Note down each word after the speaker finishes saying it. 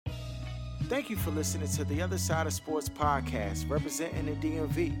Thank you for listening to the Other Side of Sports podcast, representing the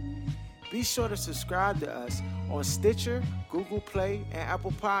DMV. Be sure to subscribe to us on Stitcher, Google Play, and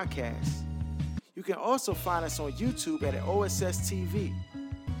Apple Podcasts. You can also find us on YouTube at OSS TV.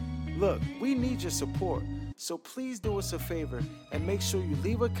 Look, we need your support, so please do us a favor and make sure you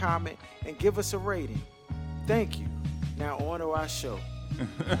leave a comment and give us a rating. Thank you. Now on to our show.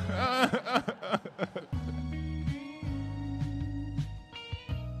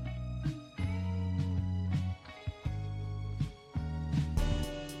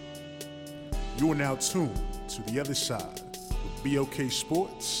 You are now tuned to The Other Side with BOK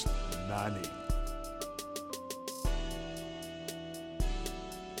Sports 980.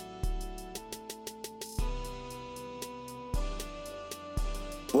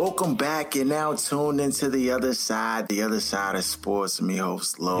 Welcome back. You're now tuned into The Other Side of Sports. I'm your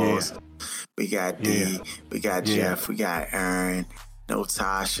host, Laws. Yeah. We got D, we got Jeff, we got Aaron, no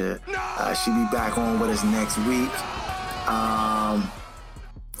Tasha. She'll be back on with us next week.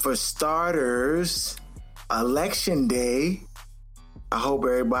 For starters, Election Day. I hope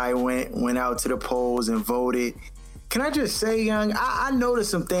everybody went out to the polls and voted. Can I just say, Young, I noticed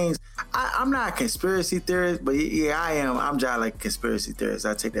some things. I'm not a conspiracy theorist, but yeah, I am. I'm just like a conspiracy theorist.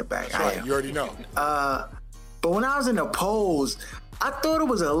 I take that back. That's right. You already know. But when I was in the polls, I thought it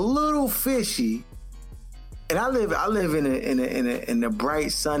was a little fishy. And I live in the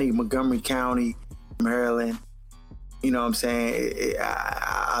bright, sunny Montgomery County, Maryland. You know what I'm saying?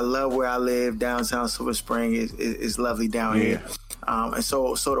 I love where I live. Downtown Silver Spring is lovely down here. And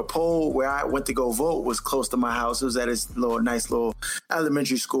so the poll where I went to go vote was close to my house. It was at this nice little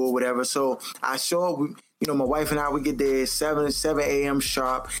elementary school, whatever. So I show up, my wife and I, we get there 7 a.m.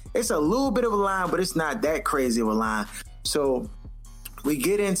 sharp. It's a little bit of a line, but it's not that crazy of a line. So we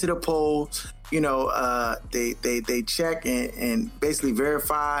get into the poll, they check and basically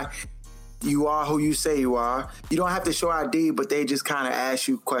verify you are who you say you are. You don't have to show ID, but they just kind of ask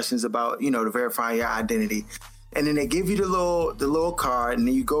you questions about, to verify your identity. And then they give you the little card, and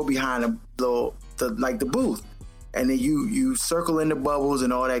then you go behind the booth, and then you circle in the bubbles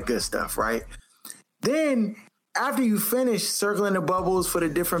and all that good stuff, right? Then after you finish circling the bubbles for the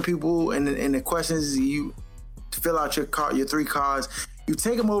different people and the questions, you fill out your 3 cards. You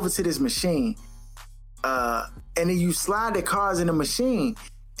take them over to this machine, and then you slide the cards in the machine.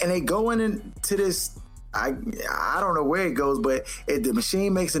 And they go into this, I don't know where it goes, but the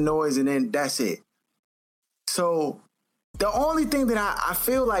machine makes a noise and then that's it. So the only thing that I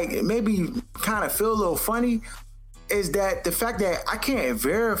feel like it maybe kind of feel a little funny is that the fact that I can't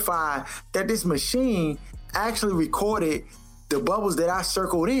verify that this machine actually recorded the bubbles that I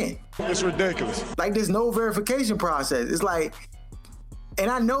circled in. It's ridiculous. Like there's no verification process. It's like, and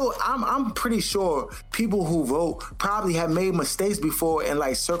I know I'm pretty sure people who vote probably have made mistakes before and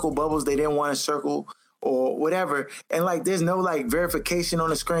like circle bubbles they didn't want to circle or whatever. And like there's no like verification on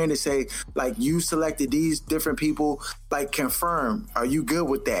the screen to say like you selected these different people, like confirm. Are you good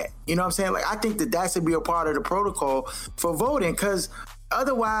with that? You know what I'm saying? Like I think that should be a part of the protocol for voting, because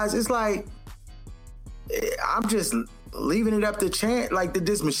otherwise it's like I'm just leaving it up to chance, like that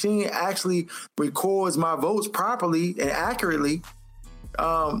this machine actually records my votes properly and accurately.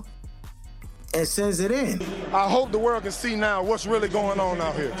 And sends it in. I hope the world can see now what's really going on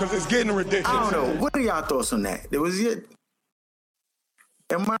out here, because it's getting ridiculous. I don't know. What are y'all thoughts on that? Was it?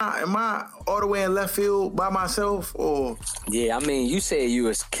 Am I all the way in left field by myself, or? Yeah, I mean, you said you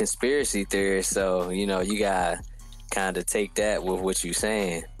was conspiracy theorist, so you gotta kind of take that with what you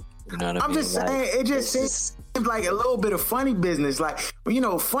saying. You know what I mean? I'm just saying, it just seems like a little bit of funny business. Like,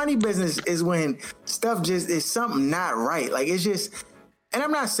 funny business is when stuff just is something not right. Like it's just. And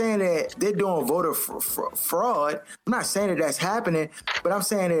I'm not saying that they're doing voter fraud. I'm not saying that that's happening, but I'm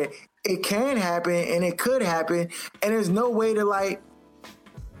saying that it can happen and it could happen. And there's no way to like,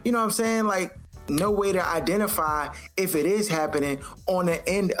 you know what I'm saying? Like no way to identify if it is happening on the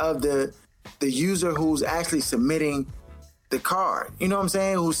end of the user who's actually submitting the card. You know what I'm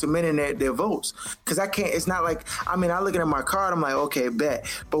saying? Who's submitting their votes. Because it's not like, I looking at my card, I'm like, okay, bet.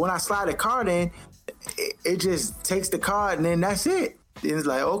 But when I slide the card in, it just takes the card and then that's it. And it's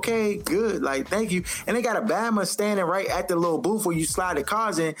like, okay, good. Like, thank you. And they got a Bama standing right at the little booth where you slide the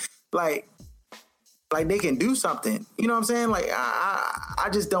cards in. Like they can do something. You know what I'm saying? Like, I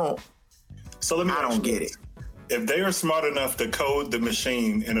just don't. So let me I don't get it. If they are smart enough to code the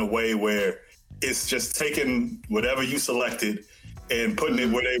machine in a way where it's just taking whatever you selected and putting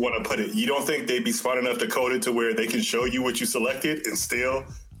it where they want to put it, you don't think they'd be smart enough to code it to where they can show you what you selected and still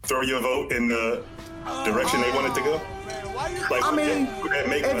throw your vote in the direction they want it to go? Like,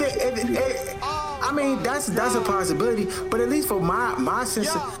 that's a possibility, but at least for my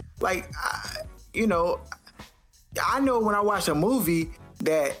sense of, like, you know, I know when I watch a movie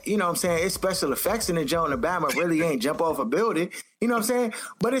that, you know what I'm saying, it's special effects in the Joe and Alabama really ain't jump off a building, you know what I'm saying?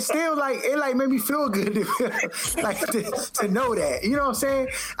 But it's still like, it like made me feel good to know that, you know what I'm saying?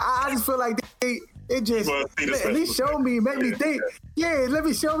 I just feel like it just at least show me, make me think. Yeah, let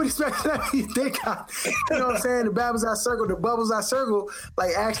me show me the special. Let me think. You know what I'm saying? The bubbles I circle,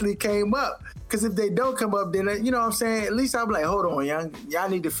 like actually came up. Because if they don't come up, then you know what I'm saying. At least I'm like, hold on, y'all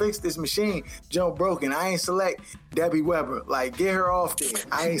need to fix this machine. Joe broken. I ain't select Debbie Weber. Like, get her off there.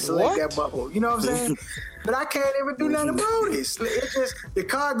 I ain't select that bubble. You know what I'm saying? But I can't even do nothing about this. It's just the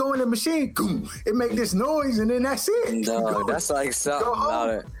car go in the machine. Boom, it make this noise, and then that's it. No, that's like something about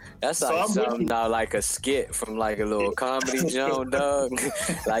it. That's like something like a skit from like a little comedy Joan, dog.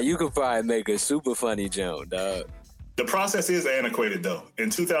 Like you could probably make a super funny Joan, dog. The process is antiquated though.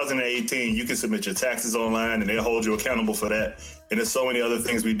 In 2018, you can submit your taxes online and they'll hold you accountable for that. And there's so many other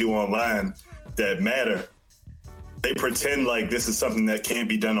things we do online that matter. They pretend like this is something that can't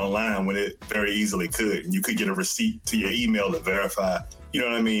be done online when it very easily could. And you could get a receipt to your email to verify, you know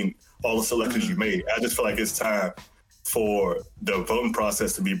what I mean, all the selections you made. I just feel like it's time for the voting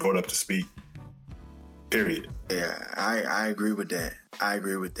process to be brought up to speed. Period. Yeah, I agree with that.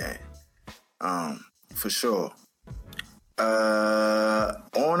 For sure.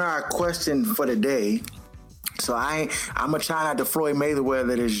 On our question for the day, so I'm gonna try not to Floyd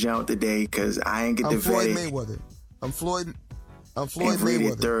Mayweather this jump today because I ain't get to vet it. I'm Floyd Mayweather. Read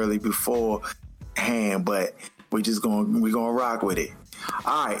it thoroughly beforehand, but we're gonna rock with it.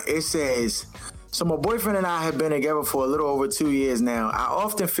 All right, it says, so my boyfriend and I have been together for a little over 2 years now. I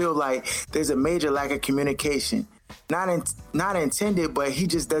often feel like there's a major lack of communication. Not intended, but he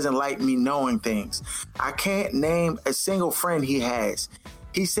just doesn't like me knowing things. I can't name a single friend he has.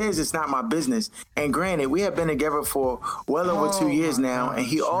 He says it's not my business. And granted, we have been together for well over 2 years now, and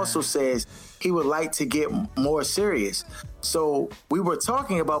he also says he would like to get more serious. So we were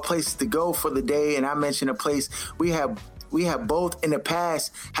talking about places to go for the day, and I mentioned a place we have both in the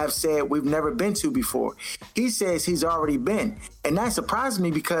past have said we've never been to before. He says he's already been. And that surprised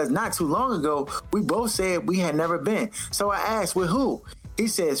me because not too long ago, we both said we had never been. So I asked, with who? He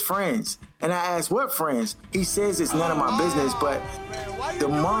says friends. And I asked, what friends? He says it's none of my business, but the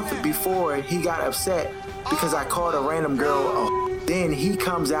month before he got upset because I called a random girl, then he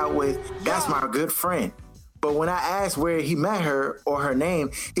comes out with, that's my good friend. But when I asked where he met her or her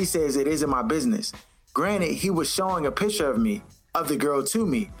name, he says it isn't my business. Granted, he was showing a picture of the girl to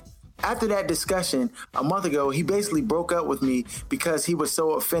me. After that discussion, a month ago, he basically broke up with me because he was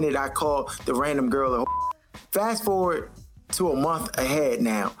so offended I called the random girl a Fast forward to a month ahead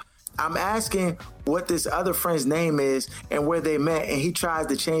now. I'm asking what this other friend's name is and where they met, and he tries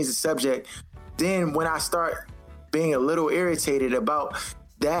to change the subject. Then when I start being a little irritated about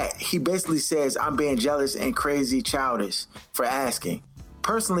that, he basically says I'm being jealous and crazy childish for asking.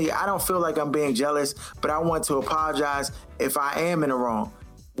 Personally, I don't feel like I'm being jealous, but I want to apologize if I am in the wrong.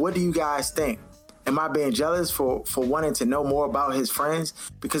 What do you guys think? Am I being jealous for wanting to know more about his friends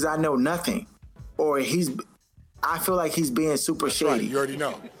because I know nothing? Or I feel like he's being super shady. Right, you already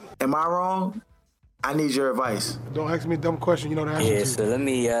know. Am I wrong? I need your advice. Don't ask me a dumb question you know the answer to. Yeah, so let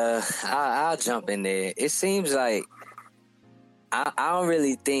me, I'll jump in there. It seems like I don't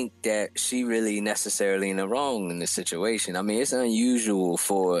really think that she really necessarily in the wrong in this situation. I mean, it's unusual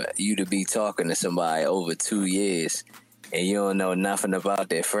for you to be talking to somebody over 2 years and you don't know nothing about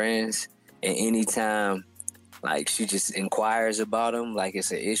their friends. And anytime, like, she just inquires about them, like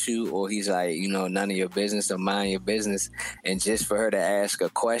it's an issue, or he's like, you know, none of your business or mind your business. And just for her to ask a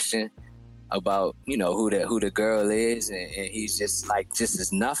question about, you know, who the girl is, and he's just like, just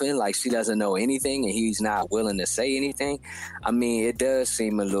is nothing, like she doesn't know anything and he's not willing to say anything. I mean, it does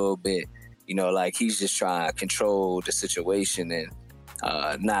seem a little bit, you know, like he's just trying to control the situation and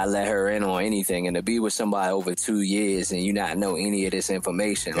not let her in on anything. And to be with somebody over 2 years and you not know any of this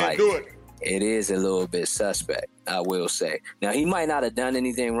information, Can't like do it. It is a little bit suspect, I will say. Now, he might not have done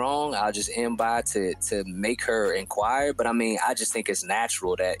anything wrong. I'll just end by to make her inquire. But I mean, I just think it's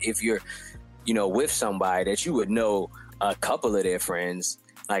natural that if you're, you know, with somebody that you would know a couple of their friends,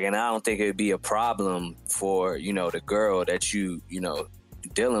 like, and I don't think it'd be a problem for, you know, the girl that you know,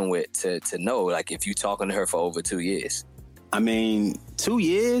 dealing with to know, like, if you talking to her for over 2 years. I mean, 2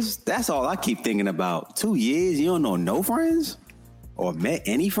 years, that's all I keep thinking about. 2 years, you don't know no friends? Or met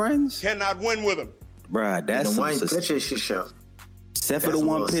any friends? Cannot win with them. Bruh, that's the one picture she showed. Except for the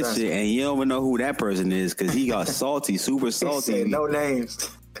one picture, and you don't even know who that person is because he got salty, super salty. He said no names.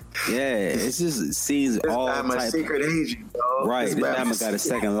 Yeah, it seems This all Batman type. secret agent, dog. Right, this Batman Batman's got a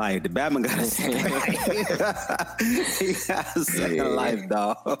second life. The Batman got a second life. He got a second life,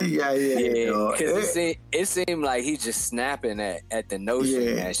 dog. Yeah, dog. Because it seemed like he's just snapping at the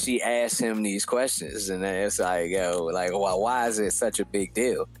notion that she asked him these questions, and then it's like, yo, like, why is it such a big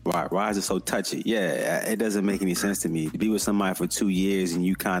deal? Why is it so touchy? Yeah, it doesn't make any sense to me. To be with somebody for 2 years and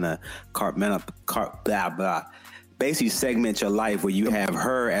you kind of basically segment your life where you have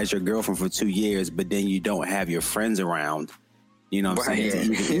her as your girlfriend for 2 years, but then you don't have your friends around. You know what I'm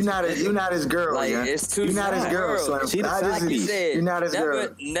saying? You're not his girl. Like, yeah. it's too You're not his girl, girl. Slim. You're not his girl.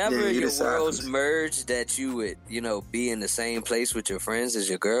 Never Yeah, your the worlds side merge that you would, be in the same place with your friends as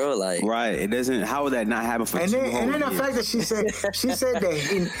your girl. Like, right. It doesn't. How would that not happen for and two then, whole and then the years? fact that she said that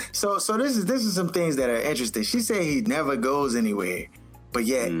he. So this is some things that are interesting. She said he never goes anywhere, but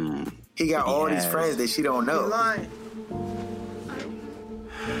yet he got all these friends that she don't know. He's lying.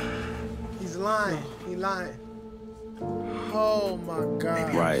 He's lying. He lying. Oh my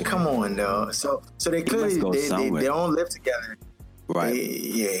God. Right. Come on, though. So they clearly go they somewhere. don't live together. Right.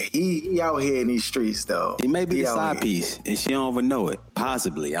 He out here in these streets though. He may be He the out side here. piece, and she don't even know it.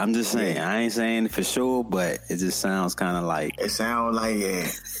 Possibly. I'm just saying. I ain't saying for sure, but it just sounds kind of like. It sounds like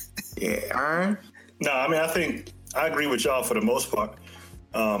Ern. No, I mean, I think I agree with y'all for the most part.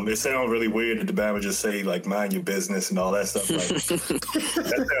 It sounds really weird that the band would just say, like, mind your business and all that stuff. Like, that sounds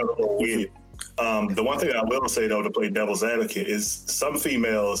a little weird. The one thing I will say, though, to play devil's advocate is some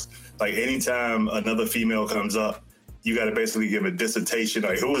females, like, anytime another female comes up, you got to basically give a dissertation.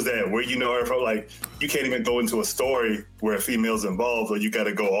 Like, who is that? Where you know her from? Like, you can't even go into a story where a female's involved, or you got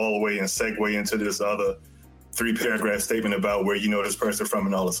to go all the way and segue into this other 3-paragraph statement about where you know this person from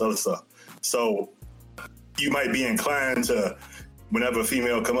and all this other stuff. So you might be inclined to, whenever a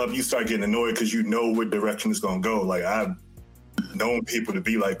female come up, you start getting annoyed because you know what direction it's going to go. Like, I've known people to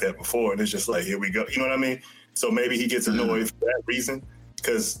be like that before, and it's just like, here we go. You know what I mean? So maybe he gets annoyed for that reason,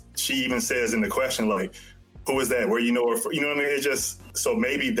 because she even says in the question, like, who is that? Where you know her from? You know what I mean? It just, so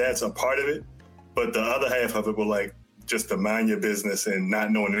maybe that's a part of it. But the other half of it will, like, just to mind your business and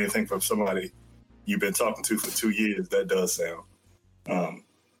not knowing anything from somebody you've been talking to for 2 years, that does sound a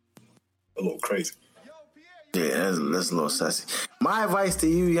little crazy. Yeah, that's a little sussy. My advice to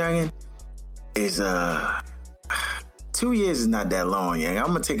you, youngin, is 2 years is not that long, young. I'm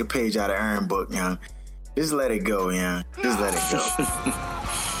gonna take a page out of Aaron book, young. Just let it go, young. Just let it go.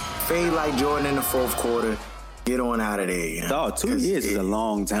 Fade like Jordan in the fourth quarter. Get on out of there, young. Dog, 2 years is a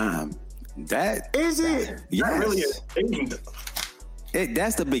long time. That is it? Yes. Not really a thing.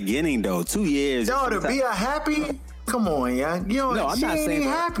 That's the beginning, though. 2 years. Dog, to be a happy? Come on, young. You know, No, I'm she not ain't saying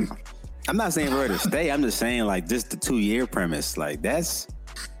even that. happy. I'm not saying for her to stay. I'm just saying, like, just the 2 year premise. Like, that's.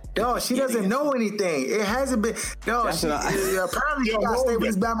 Dog, she doesn't know anything. It hasn't been. Dog, apparently she got to stay with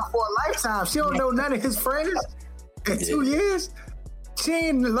this Batman for a lifetime. She don't know none of his friends in 2 years. She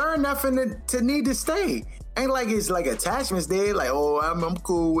ain't learned nothing to need to stay. Ain't like it's like attachments there. Like, oh, I'm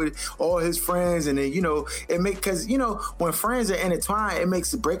cool with all his friends, and then it because when friends are intertwined, it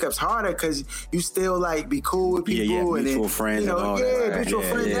makes the breakups harder because you still like be cool with people and mutual then, friends and all that. mutual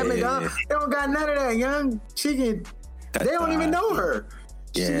friends. They don't got none of that, young. They don't even know her.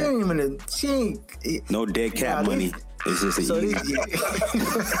 Yeah. She ain't No dead cat money. It's just so easy. you can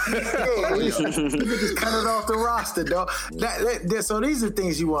just cut it off the roster, dog. So these are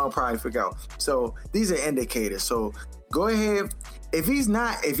things you want to probably figure out. So these are indicators. So go ahead. If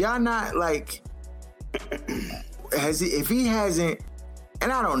y'all not like, if he hasn't,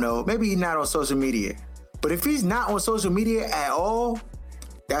 and I don't know, maybe he's not on social media, but if he's not on social media at all,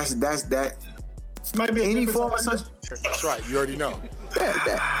 that's that. Might be any form of social. That's right. You already know.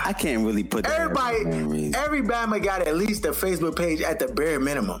 I can't really put that. Every Bama got at least a Facebook page at the bare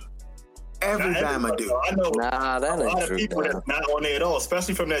minimum. Every Bama do. I know that a ain't lot of true, people though. that's not on there at all,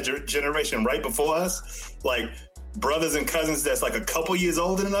 especially from that generation right before us. Like brothers and cousins that's like a couple years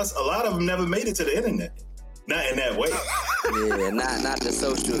older than us. A lot of them never made it to the internet. Not in that way. Yeah, not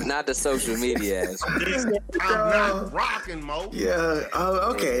the social media aspect. I'm not rocking, Mo. Yeah.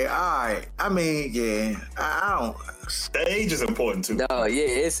 Okay. All right. I mean, yeah. I don't. The age is important too. No, yeah,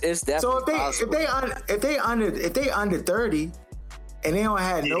 it's definitely So possible. if they under 30 and they don't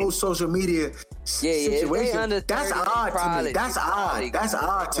have no social media situation, that's odd to me. That's odd. That's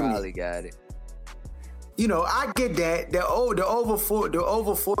odd to me. Probably got it. I get that the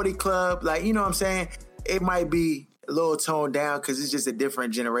over 40 club, like, you know what I'm saying. It might be a little toned down because it's just a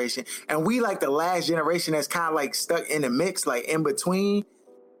different generation, and we like the last generation that's kind of like stuck in the mix, like in between.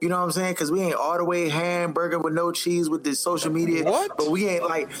 You know what I'm saying? Because we ain't all the way hamburger with no cheese with this social media, but we ain't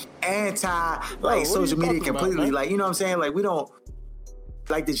like anti social media completely. Like, you know what I'm saying? Like, we don't.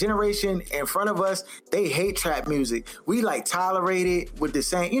 like the generation in front of us, they hate trap music. We like tolerate it with the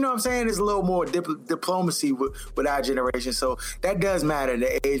same, you know what I'm saying? There's a little more diplomacy with our generation. So that does matter.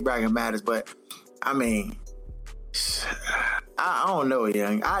 The age bracket matters. But I mean, I don't know,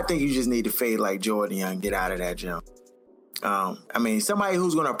 Young. I think you just need to fade like Jordan, Young. Get out of that gym. I mean, somebody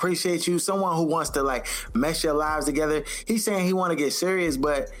who's going to appreciate you, someone who wants to like mesh your lives together. He's saying he want to get serious,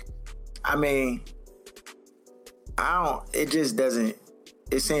 but I mean, it just doesn't,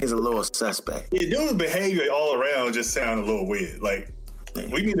 it seems a little suspect. Yeah, dude's behavior all around just sound a little weird. Like,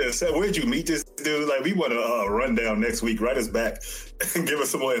 we need to say, where'd you meet this dude? Like, we want a rundown next week. Write us back and give us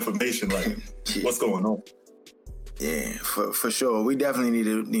some more information. Like, what's going on? Yeah, for sure. We definitely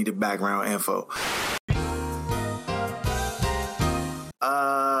need the background info.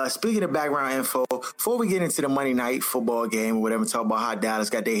 Speaking of background info, before we get into the Monday night football game or whatever, talk about how Dallas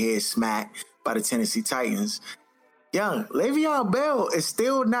got their heads smacked by the Tennessee Titans. Young, Le'Veon Bell is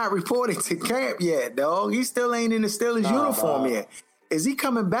still not reported to camp yet, dog. He still ain't in the Steelers uniform yet. Is he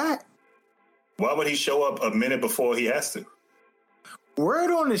coming back? Why would he show up a minute before he has to?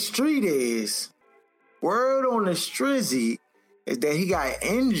 Word on the strizzy is that he got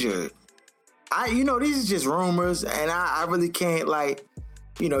injured. These is just rumors, and I really can't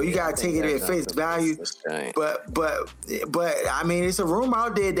you gotta take it at face value. But I mean, it's a rumor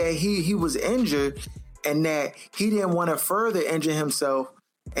out there that he was injured and that he didn't want to further injure himself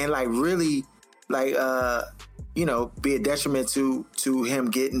and really be a detriment to him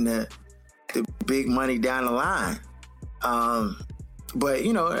getting the big money down the line. But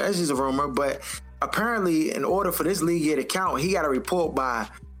that's just a rumor. But apparently, in order for this league year to count, he got to report by,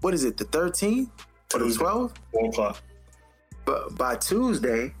 what is it, the 13th or the 12th? 4 o'clock. But by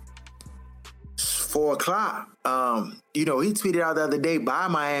Tuesday, 4 o'clock, he tweeted out the other day, bye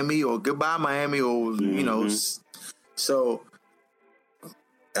Miami or goodbye Miami or, so,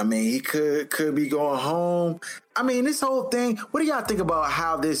 I mean, he could be going home. I mean, this whole thing, what do y'all think about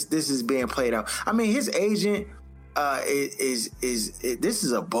how this is being played out? I mean, his agent this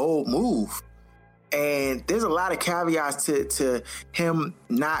is a bold move. And there's a lot of caveats to him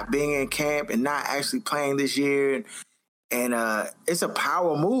not being in camp and not actually playing this year. And it's a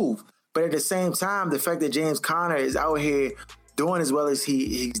power move. But at the same time, the fact that James Conner is out here doing as well as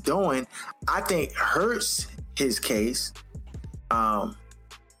he's doing, I think hurts his case and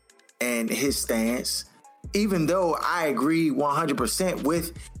his stance, even though I agree 100%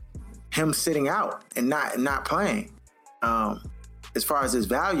 with him sitting out and not playing as far as his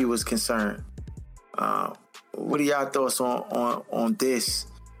value is concerned. What are y'all thoughts on this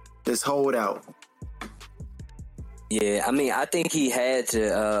holdout? Yeah, I mean, I think he had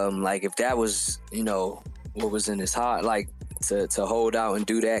to, if that was, what was in his heart, to hold out and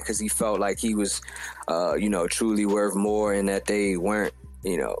do that because he felt like he was, truly worth more and that they weren't,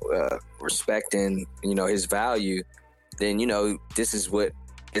 respecting, his value, then, this is what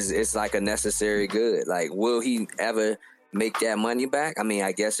it's like a necessary good. Like, will he ever make that money back? I mean,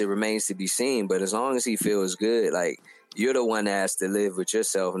 I guess it remains to be seen, but as long as he feels good, you're the one that has to live with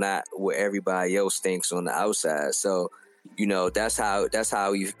yourself, not what everybody else thinks on the outside. So, that's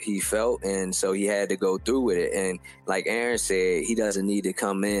how he felt. And so he had to go through with it. And like Aaron said, he doesn't need to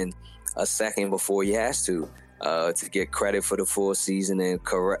come in a second before he has to get credit for the full season and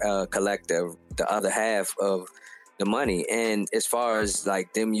collect the other half of the money. And as far as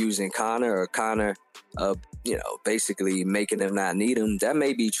them using Conner, basically making them not need him, that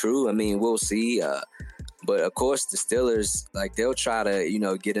may be true. I mean, we'll see. But of course, the Steelers, they'll try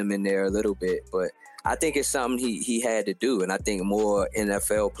to, get him in there a little bit. But I think it's something he had to do. And I think more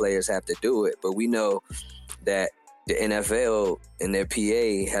NFL players have to do it. But we know that the NFL and their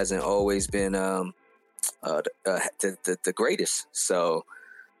PA hasn't always been the greatest. So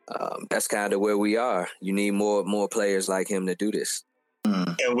that's kind of where we are. You need more players like him to do this.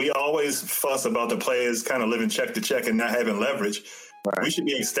 And we always fuss about the players kind of living check to check and not having leverage. Right. We should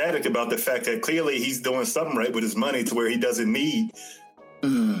be ecstatic about the fact that clearly he's doing something right with his money to where he doesn't need,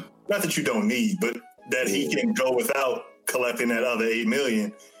 not that you don't need, but that he can go without collecting that other $8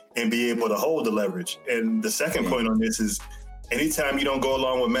 million and be able to hold the leverage. And the second point on this is anytime you don't go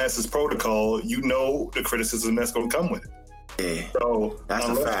along with Masters protocol, the criticism that's going to come with it. Yeah, so that's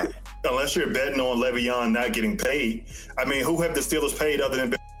a fact. Unless you're betting on Le'Veon not getting paid, I mean, who have the Steelers paid other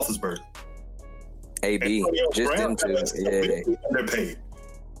than Ben Roethlisberger? AB, just them two. Yeah. They're paid.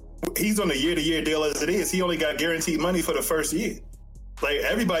 He's on a year-to-year deal as it is. He only got guaranteed money for the first year.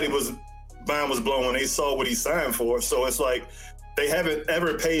 Everybody mind was blown when they saw what he signed for. So it's they haven't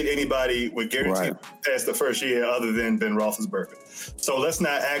ever paid anybody with guaranteed past the first year other than Ben Roethlisberger. So let's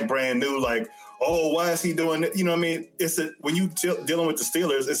not act brand new oh, why is he doing it? You know what I mean? When you dealing with the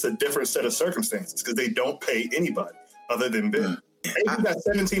Steelers, it's a different set of circumstances because they don't pay anybody other than Bill. He got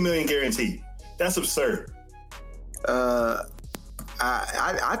 $17 million guaranteed. That's absurd. I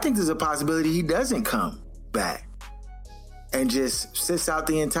think there's a possibility he doesn't come back and just sits out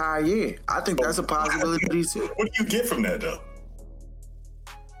the entire year. I think that's a possibility too. What do you get from that though?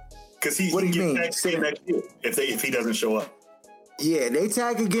 Because he what do you can mean? get next year if he doesn't show up. Yeah, they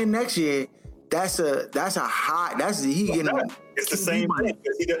tag again next year. It's the same thing.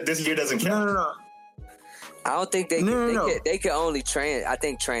 This year doesn't count. No. I don't think they can only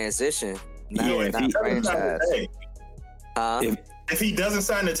transition. Not franchise. If he doesn't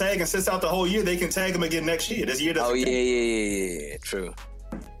sign the tag and sits out the whole year, they can tag him again next year. This year doesn't count. Yeah, true.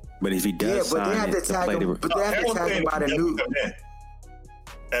 But if he does sign, they have to tag him. But they have to tag him by the new.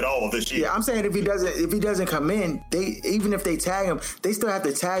 At all this year. Yeah, I'm saying if he doesn't come in, even if they tag him, they still have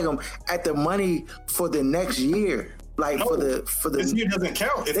to tag him at the money for the next year. For the this year doesn't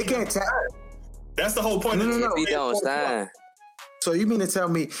count. They can't tag. That's the whole point. No. If he don't sign. So you mean to tell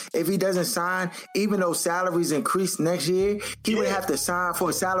me if he doesn't sign, even though salaries increase next year, he would have to sign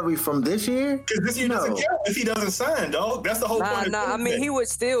for a salary from this year? Because this year doesn't count if he doesn't sign, dog. That's the whole point. I mean, he would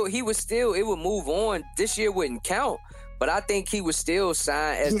still. It would move on. This year wouldn't count. But I think he would still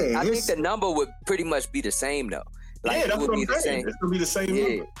sign. I think the number would pretty much be the same though. That's what I'm saying. It's gonna be the same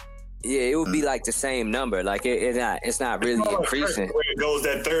number. Yeah, it would be like the same number. Like it's not really increasing. Where it goes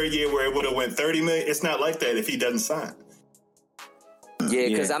that third year where it would have went 30 million. It's not like that if he doesn't sign. Yeah,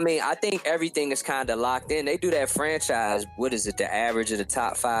 because I mean, I think everything is kind of locked in. They do that franchise. What is it? The average of the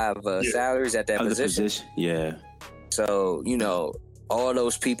top 5 salaries at that position. Yeah. So all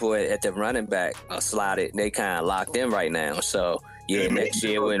those people at the running back are slotted. They kind of locked in right now. So next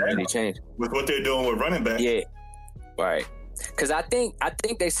year wouldn't really change with what they're doing with running back. Yeah, right. Because I think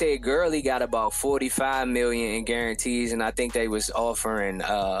they said Gurley got about $45 million in guarantees, and I think they was offering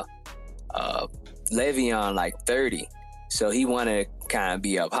Le'Veon like 30. So he want to kind of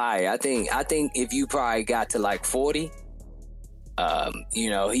be up high. I think if you probably got to like 40.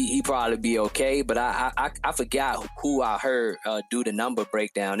 He probably be okay, but I forgot who I heard do the number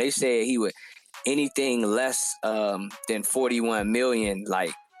breakdown. They said he would anything less than 41 million,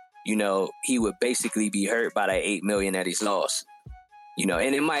 he would basically be hurt by that 8 million that he's lost.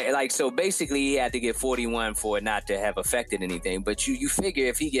 And it might so basically he had to get 41 for it not to have affected anything. But you figure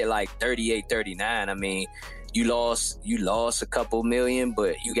if he get like 38, 39, I mean, you lost a couple million,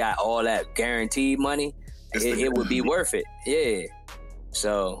 but you got all that guaranteed money. It would be worth it. Yeah.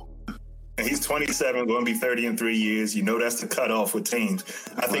 So. And he's 27, going to be 30 in 3 years. That's the cutoff with teams.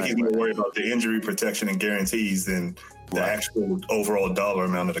 I think he's more worried about the injury protection and guarantees than the actual overall dollar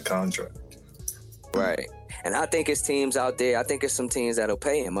amount of the contract. Right. And I think it's teams out there. I think it's some teams that'll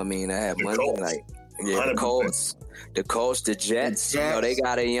pay him. I mean, I have money. The Colts, the Jets. They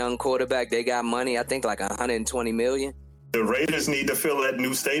got a young quarterback. They got money. I think like $120 million. The Raiders need to fill that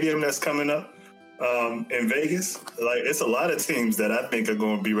new stadium that's coming up. In Vegas, it's a lot of teams that I think are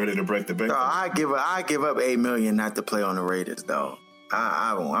going to be ready to break the bank. No, I give up $8 million not to play on the Raiders, though.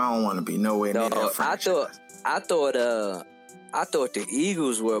 I don't want to be nowhere near that franchise. I thought the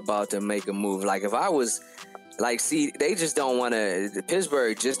Eagles were about to make a move. Like if I was they just don't want to.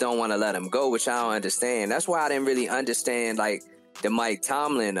 Pittsburgh just don't want to let him go, which I don't understand. That's why I didn't really understand the Mike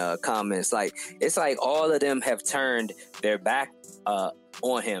Tomlin comments. It's like all of them have turned their back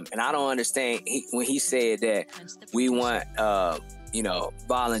on him, and I don't understand when he said that we want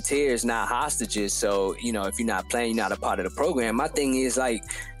volunteers, not hostages. So if you're not playing, you're not a part of the program. My thing is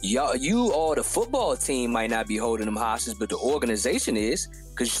you or the football team might not be holding them hostage, but the organization is,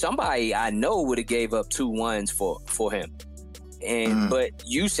 because somebody I know would have gave up 2 ones for him, and but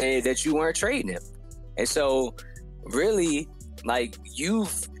you said that you weren't trading him, and so really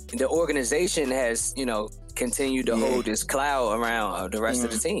the organization has continue to hold this cloud around the rest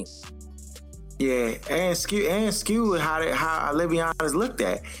of the team. Yeah, and skew how Le'Veon is looked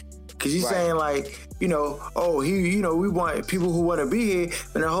at, because you're saying we want people who want to be here,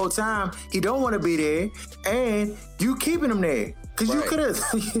 and the whole time he don't want to be there, and you keeping him there because you could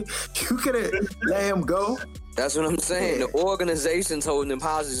have let him go. That's what I'm saying. The organization's holding him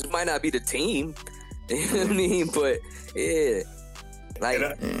hostage. It might not be the team, you know what I mean? But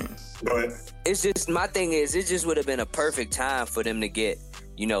go ahead. It's just, my thing is, it just would have been a perfect time for them to get,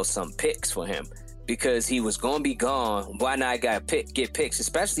 some picks for him, because he was going to be gone. Why not get picks,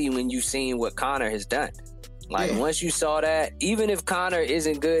 especially when you've seen what Connor has done. Once you saw that, even if Connor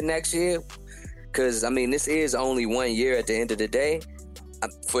isn't good next year, because, I mean, this is only 1 year at the end of the day.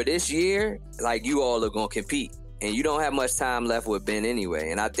 For this year, you all are going to compete. And you don't have much time left with Ben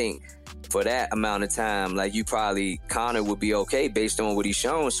anyway. And I think for that amount of time, like Connor would be okay based on what he's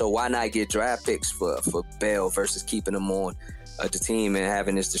shown. So why not get draft picks for Bell versus keeping him on the team and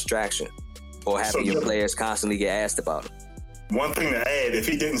having this distraction, or having your players constantly get asked about him? One thing to add, if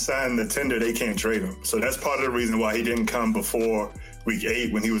he didn't sign the tender, they can't trade him. So that's part of the reason why he didn't come before week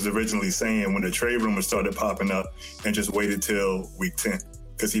 8 when he was originally saying, when the trade rumors started popping up, and just waited till week 10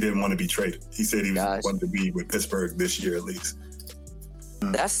 because he didn't want to be traded. He said he wanted to be with Pittsburgh this year at least.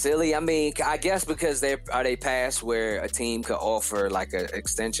 That's silly. I mean, I guess because they past where a team could offer like an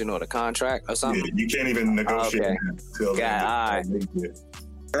extension or the contract or something? Yeah, you can't even negotiate until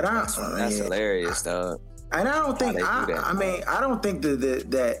That's hilarious, dog. And I don't think I don't think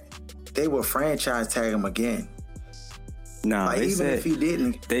that they will franchise tag him again. No, like, if he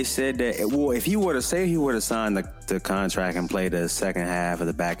didn't, they said that. Well, if he were to sign the contract and play the second half or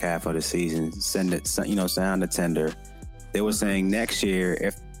the back half of the season, sign the tender. They were saying next year,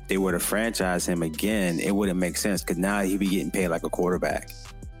 if they were to franchise him again, it wouldn't make sense because now he'd be getting paid like a quarterback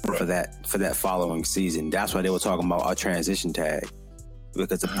for that following season. That's why they were talking about a transition tag,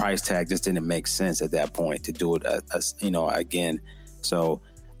 because the price tag just didn't make sense at that point to do it, again. So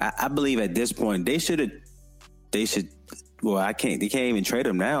I believe at this point they should. Well, they can't even trade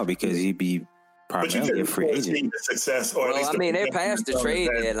him now because he'd be primarily a free agent. Success, or they're past the trade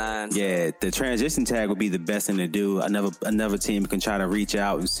deadline. So. Yeah, the transition tag would be the best thing to do. Another team can try to reach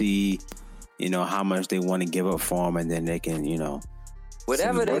out and see, how much they want to give up for him, and then they can,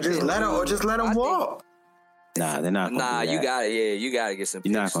 whatever they just let him walk. Nah, they're not. Nah, you gotta get some.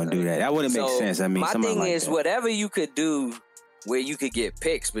 You're not gonna do that. That wouldn't make sense. I mean, my thing is whatever you could do where you could get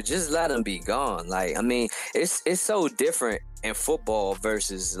picks, but just let them be gone. Like, I mean, it's so different in football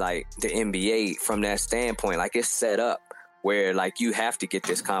versus like the NBA from that standpoint. Like, it's set up where like you have to get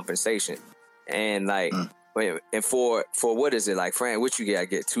this compensation, and like, and for what is it like, Fran? What you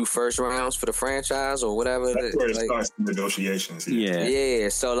get 2 first rounds for the franchise or whatever? That's where it starts the negotiations. Yeah.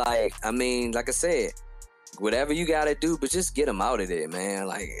 So like, I mean, like I said, whatever you got to do, but just get them out of there, man.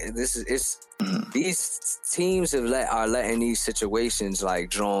 Like, these teams are letting these situations like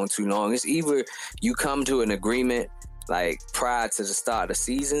drawn too long. It's either you come to an agreement like prior to the start of the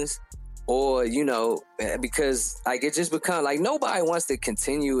seasons, or because like it just becomes like nobody wants to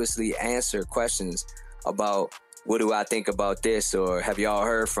continuously answer questions about what do I think about this, or have y'all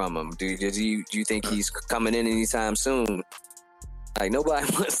heard from him? Do you think he's coming in anytime soon? Like,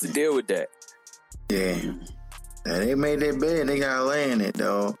 nobody wants to deal with that. Yeah. And they made their bed, they gotta lay in it,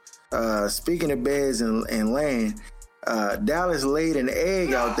 though. Speaking of beds and laying, Dallas laid an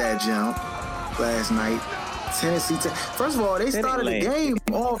egg out that jump last night. Tennessee. First of all, they started the game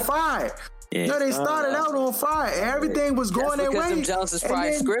on fire. Yeah. They started out on fire. Everything was going their way. Because them jumps is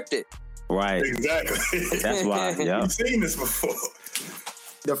probably scripted. Right. Exactly. That's why. Yeah. You've seen this before.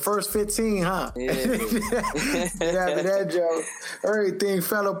 The first 15, huh? Yeah. After that jump, everything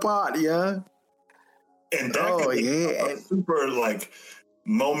fell apart, yeah. And Dak is a super like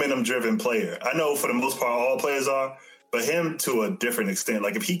momentum-driven player. I know for the most part all players are, but him to a different extent.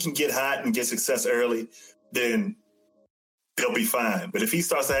 Like, if he can get hot and get success early, then they'll be fine. But if he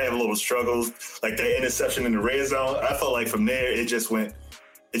starts to have little struggles, like that interception in the red zone, I felt like from there it just went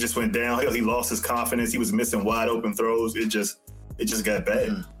downhill. He lost his confidence. He was missing wide open throws. It just got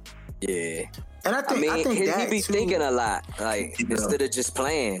bad. Yeah. And I think he be thinking a lot, like, instead of just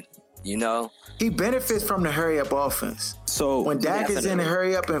playing. He benefits from the hurry up offense. So when Dak is in a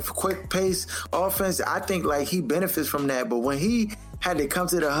hurry up and quick pace offense, I think like he benefits from that. But when he had to come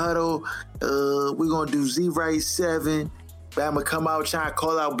to the huddle, we're gonna do Z right 7. Bama come out trying to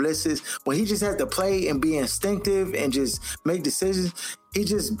call out blitzes. When he just has to play and be instinctive and just make decisions, he's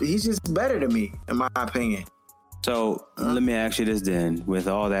just better than me, in my opinion. So let me ask you this then. With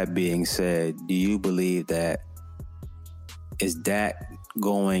all that being said, do you believe that is Dak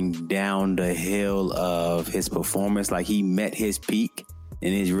going down the hill of his performance, like he met his peak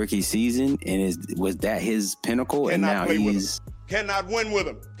in his rookie season, and was that his pinnacle? And now he's cannot win with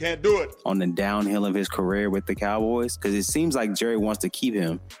him, can't do it on the downhill of his career with the Cowboys? Because it seems like Jerry wants to keep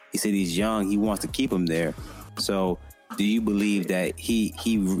him. He said he's young, he wants to keep him there. So do you believe that he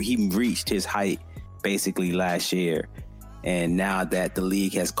reached his height basically last year, and now that the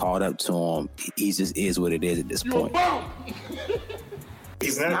league has caught up to him, he just is what it is at this point?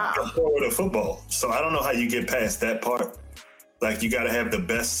 He's not a forward of football, so I don't know how you get past that part. Like, you got to have the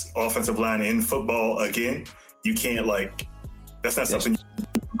best offensive line in football again. You can't, like, that's not something you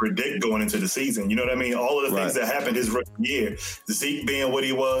can predict going into the season. You know what I mean? All of the things that happened his rookie year, Zeke being what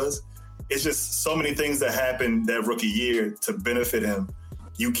he was, it's just so many things that happened that rookie year to benefit him.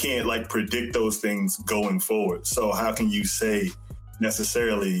 You can't, like, predict those things going forward. So how can you say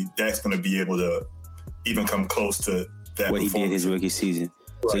necessarily Dak's going to be able to even come close to that. What he did his rookie season.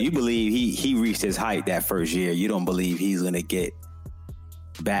 Right. So you believe he reached his height that first year. You don't believe he's going to get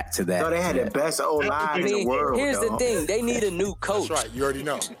back to that. No, they had the best O-line in the world. Here's the thing. They need a new coach. That's right. You already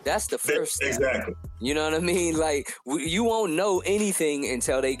know. That's the first step. Exactly. You know what I mean? Like, you won't know anything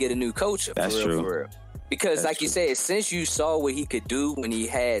until they get a new coach. That's true. For real. Because That's like true. You said, since you saw what he could do when he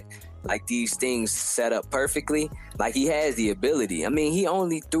had like these things set up perfectly, like he has the ability. I mean, he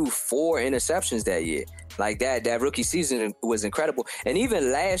only threw 4 interceptions that year. Like that rookie season was incredible. And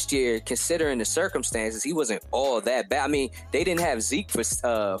even last year, considering the circumstances, he wasn't all that bad. I mean, they didn't have Zeke for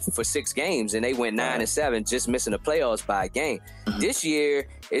 6 games and they went 9-7, just missing the playoffs by a game. Mm-hmm. This year,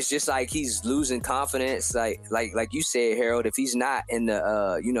 it's just like he's losing confidence. Like you said, Harold, if he's not in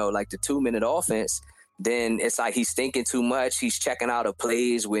the like the 2-minute offense, then it's like he's thinking too much. He's checking out of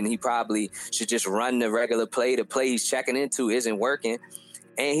plays when he probably should just run the regular play. The play he's checking into isn't working.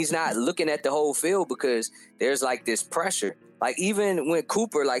 And he's not looking at the whole field because there's like this pressure. Like even when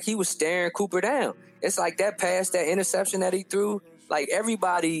Cooper, like he was staring Cooper down. It's like that pass, that interception that he threw, like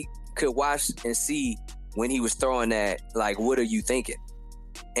everybody could watch and see when he was throwing that, like, what are you thinking?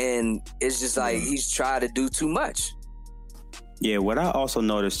 And it's just like he's trying to do too much. Yeah, what I also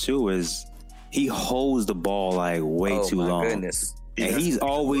noticed too is he holds the ball like way too long. Goodness. And he's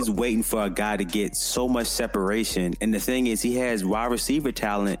always waiting for a guy to get so much separation. And the thing is, he has wide receiver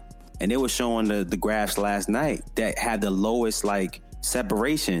talent, and they were showing the graphs last night that had the lowest like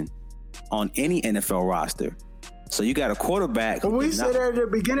separation on any NFL roster. So you got a quarterback. But we said that at the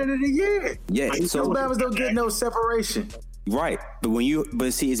beginning of the year. Yeah, so Alabama don't get no separation. Right.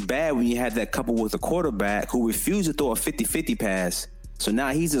 But see, it's bad when you have that couple with a quarterback who refused to throw a 50-50 pass. So now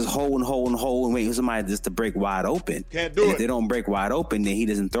he's just holding, waiting for somebody just to break wide open. Can't do it. If they don't break wide open, then he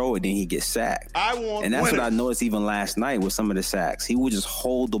doesn't throw it, then he gets sacked. And that's what I noticed even last night with some of the sacks. He would just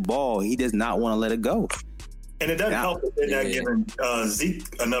hold the ball. He does not want to let it go. And it doesn't help that they're not giving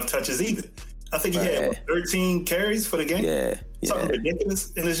Zeke enough touches either. I think he had 13 carries for the game. Yeah. Something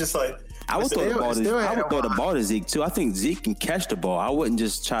ridiculous. And it's just like, I would throw the ball to Zeke too. I think Zeke can catch the ball. I wouldn't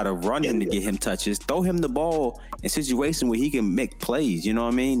just try to run him to get him touches. Throw him the ball in situations where he can make plays. You know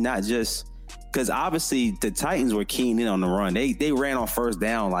what I mean? Not just because obviously the Titans were keen in on the run. They ran on first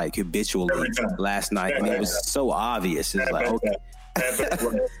down like habitually last night, and it was so obvious. It's like okay.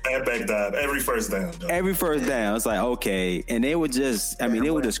 Back dive every first down. Though. Every first down, it's like okay, and they were just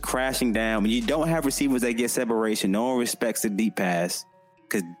they were just crashing down. When you don't have receivers that get separation, no one respects the deep pass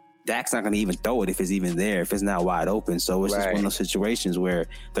because Dak's not going to even throw it if it's even there, if it's not wide open. So it's just one of those situations where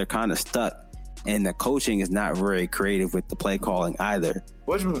they're kind of stuck, and the coaching is not very creative with the play calling either.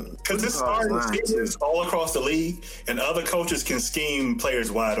 Because this is all across the league, and other coaches can scheme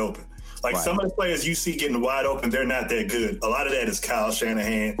players wide open. Like some of the players you see getting wide open, they're not that good. A lot of that is Kyle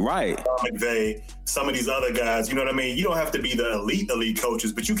Shanahan, McVay, some of these other guys. You know what I mean? You don't have to be the elite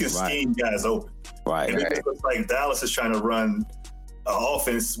coaches, but you can scheme guys open. And it looks like Dallas is trying to run an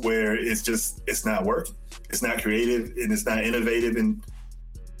offense where it's not working. It's not creative and it's not innovative, and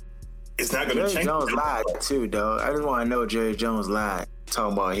it's not going to change. Jerry Jones lied too, though. I just want to know Jerry Jones lied.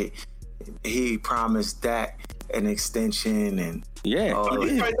 Talking about he promised Dak an extension and he's right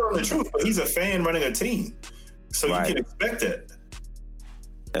telling the truth, but he's a fan running a team, so you can expect that.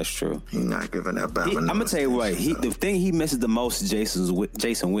 That's true. He's not giving up. I'm gonna tell you what. The thing he misses the most is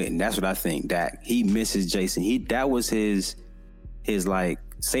Jason Witten. That's what I think. Dak he misses Jason. That was his like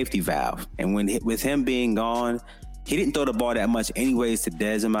safety valve, and with him being gone, he didn't throw the ball that much anyways to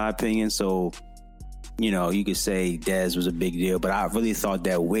Dez, in my opinion. So you could say Dez was a big deal, but I really thought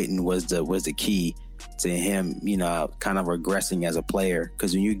that Witten was the key to him, kind of regressing as a player.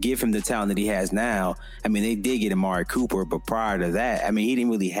 Because when you give him the talent that he has now, I mean, they did get Amari Cooper, but prior to that, I mean, he didn't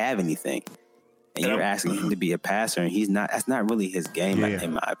really have anything. And you're asking him to be a passer, and that's not really his game,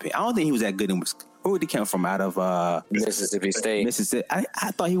 in my opinion. I don't think he was that good in who did he come from out of Mississippi State? Mississippi.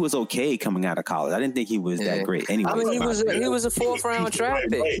 I thought he was okay coming out of college. I didn't think he was that great anyway. I mean, he was a 4th round draft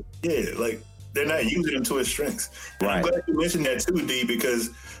pick. Yeah, like they're not using him to his strengths. And I'm glad you mentioned that too, D, because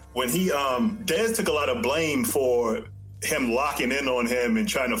when he Dez took a lot of blame for him locking in on him and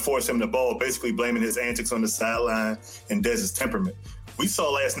trying to force him the ball, basically blaming his antics on the sideline and Dez's temperament. We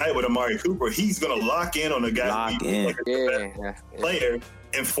saw last night with Amari Cooper, he's going to lock in on a guy player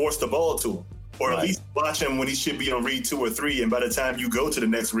and force the ball to him. Or at least watch him when he should be on read 2 or 3, and by the time you go to the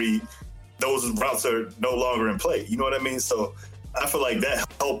next read, those routes are no longer in play. You know what I mean? So I feel like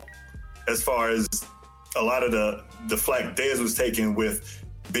that helped as far as a lot of the flack Dez was taking with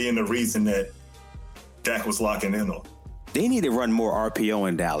being the reason that Dak was locking in on. They need to run more RPO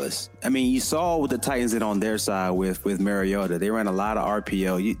in Dallas. I mean, you saw what the Titans did on their side with Mariota. They ran a lot of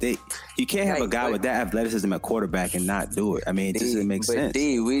RPO. You can't have a guy with that athleticism at quarterback and not do it. I mean, it just doesn't make sense.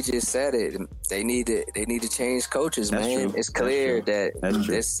 D, we just said it. They need to change coaches, That's man. true. It's clear that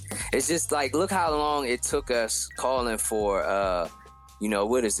That's it's just like, look how long it took us calling for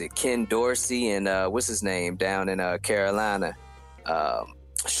what is it, Ken Dorsey and what's his name down in Carolina,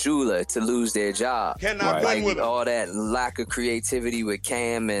 Shula, to lose their job. Cannot Like win with him. all that lack of creativity with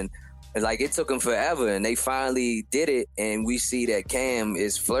Cam, and like it took them forever, and they finally did it, and we see that Cam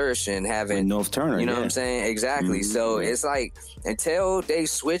is flourishing, having North Turner. you know what I'm saying? Exactly. Mm-hmm. So it's like until they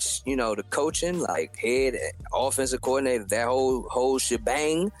switch, the coaching, like head offensive coordinator, that whole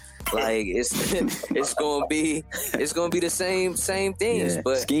shebang, like it's gonna be the same things. Yeah.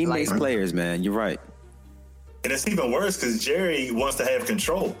 But Scheme like, makes players, man. You're right. And it's even worse because Jerry wants to have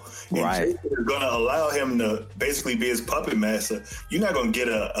control. And Right. Jerry is going to allow him to basically be his puppet master. You're not going to get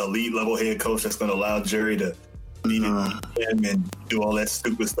a elite level head coach that's going to allow Jerry to lead him and do all that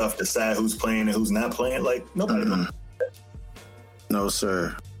stupid stuff, decide who's playing and who's not playing. Like, nobody knows. No,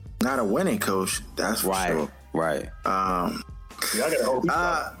 sir. Not a winning coach. That's for sure. Right. I got to hope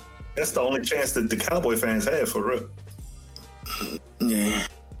that's the only chance that the Cowboy fans have, for real. Yeah.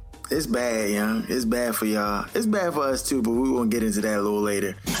 It's bad, young. It's bad for y'all. It's bad for us too, but we won't get into that a little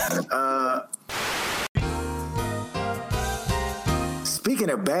later. Speaking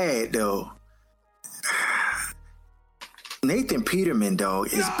of bad, though, Nathan Peterman, dog,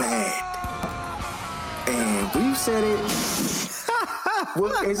 is bad. And we've said it.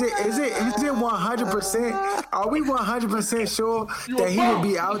 Well, is it 100%? Are we 100% sure that he will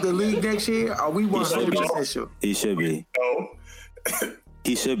be out the league next year? Are we 100% sure? He should be. No.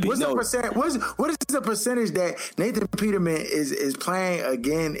 He should be. What's the percent? What is the percentage that Nathan Peterman is playing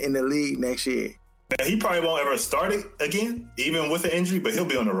again in the league next year? Now, he probably won't ever start it again, even with an injury, but he'll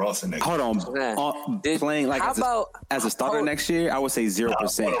be on the roster next year. Hold on. Playing like as a starter next year, I would say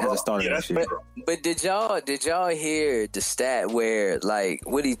 0% as a starter next year. But did y'all hear the stat where like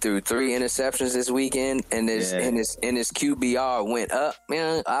what he threw 3 interceptions this weekend and his QBR went up?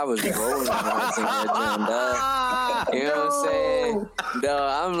 Man, I was rolling watching that gym, dog. You know what I'm saying?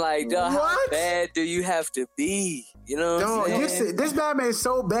 Dog, I'm like, dog, how bad do you have to be? You know what I'm saying? This Batman is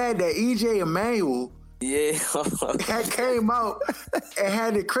so bad that EJ Emanuel came out and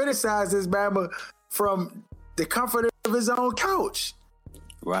had to criticize this Batman from the comfort of his own couch.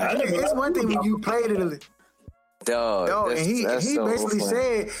 Right. It's one thing when you played in the league. Dog, and he so basically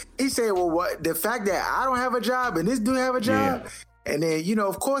said, well, what the fact that I don't have a job and this dude have a job, and then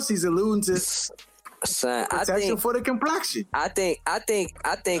of course he's alluding to son, protection for the complexion. I think a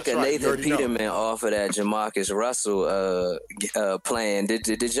Nathan Peterman off of that Jamarcus Russell plan.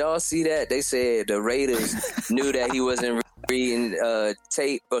 Did y'all see that? They said the Raiders knew that he wasn't reading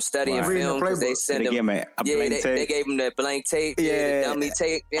tape or studying film because they sent him. They gave him that blank tape, the dummy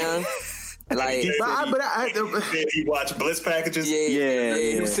tape, Like, he watched blitz packages.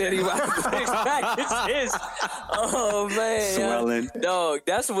 He said he watched blitz packages. Oh man, swelling, dog.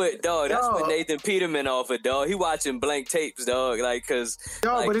 That's what Nathan Peterman offered, dog. He watching blank tapes, dog. Like, cause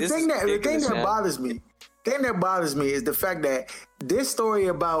but the thing that bothers me is the fact that this story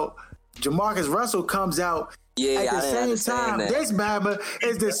about Jamarcus Russell comes out. At the same time, this Bama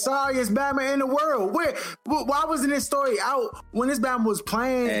is the sorriest Bama in the world. Why wasn't this story out when this Bama was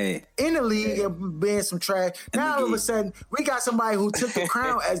playing in the league and being some trash? Now all of a sudden, we got somebody who took the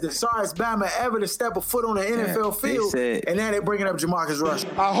crown as the sorriest Bama ever to step a foot on the NFL field, and now they're bringing up Jamarcus Russell.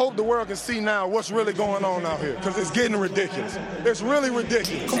 I hope the world can see now what's really going on out here, because it's getting ridiculous. It's really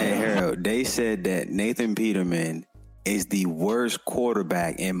ridiculous. Hey, Harold, they said that Nathan Peterman is the worst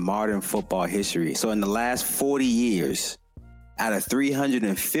quarterback in modern football history. So in the last 40 years, out of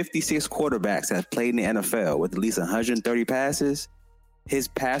 356 quarterbacks that have played in the NFL with at least 130 passes, his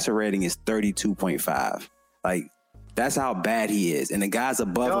passer rating is 32.5. Like, that's how bad he is. And the guys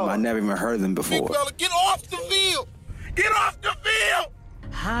above him, I never even heard them before. Big fella, get off the field! Get off the field!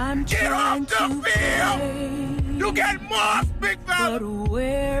 Get off the field! You got moss, big fella!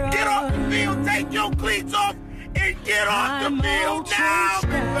 Get off the field, take your cleats off! And get off the field now,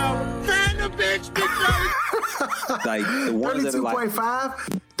 big fella. Fan the bitch, big fella. Like the ones that are like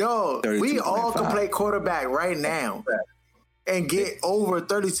 32.5, dog. We all can play quarterback right now and get over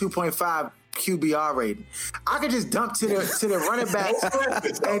 32.5 QBR rating. I could just dump to the running back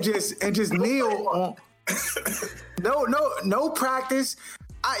and just kneel on. No practice.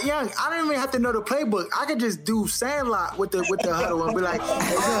 I don't even have to know the playbook. I could just do Sandlot with the huddle and be like,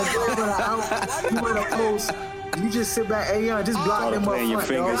 hey, you want to post You just sit back, hey, young, just block them up front, your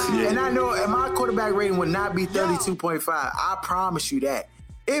fingers, dog. And I know, and my quarterback rating would not be 32.5. I promise you that.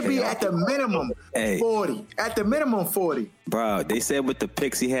 It'd be at the minimum 40. At the minimum 40. Bro, they said with the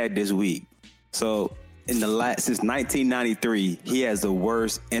picks he had this week. So in the since 1993, he has the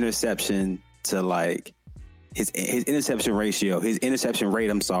worst interception to like his interception ratio. His interception rate,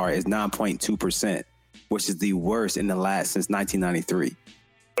 is 9.2%, which is the worst in the last since 1993.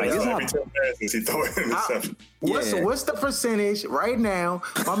 What's the percentage right now?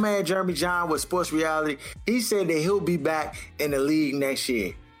 My man Jeremy John with Sports Reality, he said that he'll be back in the league next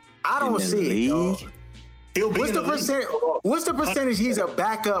year. I don't see it, dog. What's the percentage he's a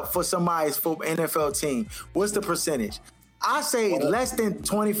backup for somebody's NFL team? What's the percentage? I say less than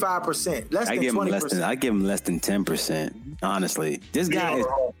 25%. Less than 20%. I give him less than 10%. Honestly, this guy is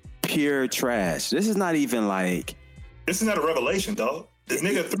pure trash. This is not even like. This is not a revelation, dog. This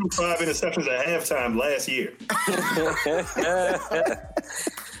nigga threw 5 interceptions at halftime last year.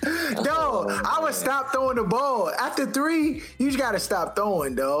 Dog, I would stop throwing the ball. After 3, you just got to stop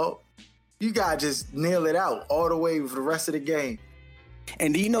throwing, dog. You got to just nail it out all the way for the rest of the game.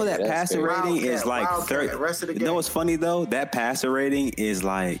 And do you know that passer rating is like 30? Rest of the game. You know what's funny, though? That passer rating is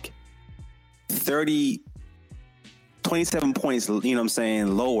like 27 points, you know what I'm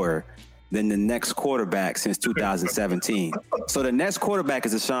saying, lower than the next quarterback since 2017. So the next quarterback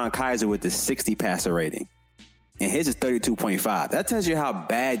is Deshaun Kaiser with the 60 passer rating. And his is 32.5. That tells you how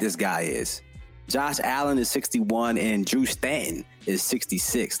bad this guy is. Josh Allen is 61 and Drew Stanton is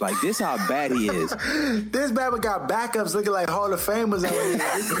 66. Like, this is how bad he is. This bad got backups looking like Hall of Famers out here.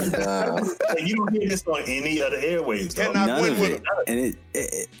 You don't hear this on any other airwaves. None of it. And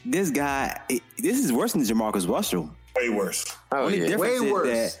this guy, this is worse than Jamarcus Russell. Way worse. Oh, yeah. Way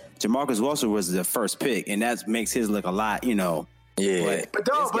worse. That Jamarcus Russell was the first pick, and that makes his look a lot, you know. Yeah. But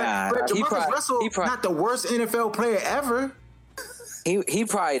Jamarcus Russell, not the worst NFL player ever. He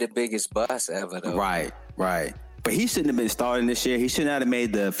probably the biggest bust ever, though. Right. But he shouldn't have been starting this year. He shouldn't have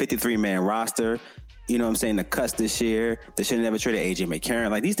made the 53-man roster. You know what I'm saying? The cuts this year. They should have never traded A.J.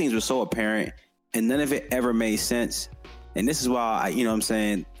 McCarron. Like, these things were so apparent, and none of it ever made sense. And this is why, you know what I'm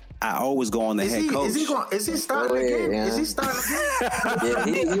saying, I always go on the head coach. Is he starting again? Yeah. Is he starting again?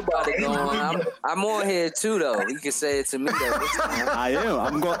 Yeah, he about to go on. I'm on here too, though. He can say it to me though. I am.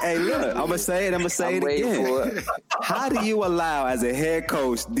 I'm going. Hey, look. I'm gonna say it. I'm gonna say it again. How do you allow, as a head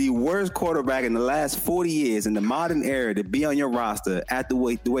coach, the worst quarterback in the last 40 years in the modern era to be on your roster at the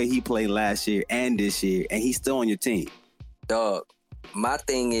way he played last year and this year, and he's still on your team? Dog, my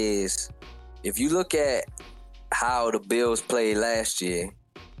thing is, if you look at how the Bills played last year.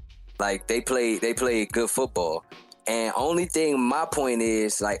 Like, they played good football. And only thing, my point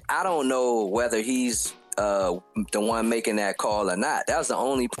is, like, I don't know whether he's the one making that call or not. That was the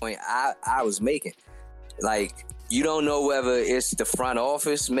only point I was making. Like, you don't know whether it's the front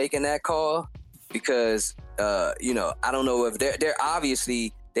office making that call because, you know, I don't know if they're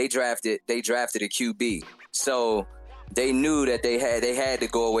obviously they drafted a QB. So they knew that they had to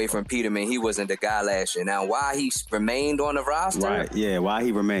go away from Peterman. He wasn't the guy last year. Now, why he remained on the roster? Right, yeah, why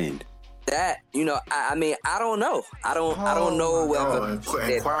he remained. That, you know, I mean, I don't know. I don't know whether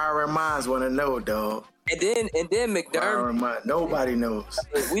inquiring minds want to know, dog. And then McDermott. Nobody knows.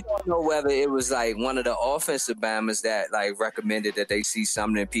 We don't know whether it was like one of the offensive bammers that like recommended that they see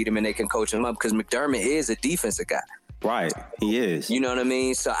something in Peterman, they can coach him up because McDermott is a defensive guy. Right, he is. You know what I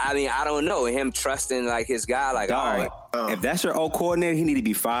mean? So I mean, I don't know him trusting like his guy. Like, all right, if that's your old coordinator, he need to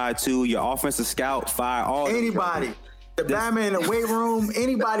be fired too. Your offensive scout, fire all anybody. The Bama in the weight room,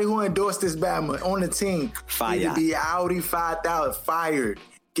 anybody who endorsed this Bama on the team need to be Audi 5000 fired.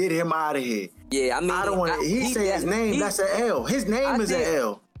 Get him out of here. Yeah, I mean, I don't want. He say his name. That's an L. His name is an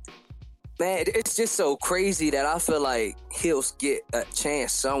L. Man, it's just so crazy that I feel like he'll get a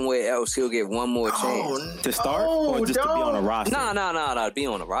chance somewhere else. He'll get one more chance to start, or just to be on a roster. No, to be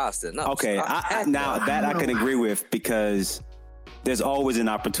on a roster. No. Okay, I can agree with because there's always an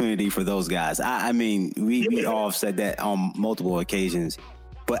opportunity for those guys. I mean, we all have said that on multiple occasions.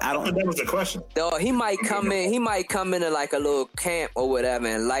 But I don't think that was the question. Though he might come in. He might come into like a little camp or whatever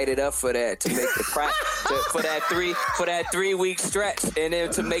and light it up for that to make the for that 3 week stretch and then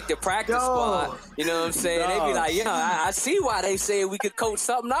to make the practice squad. You know what I'm saying? They be like, I see why they say we could coach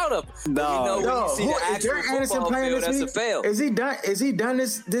something out of him. Is Derek Anderson playing this week? Is he done? Is he done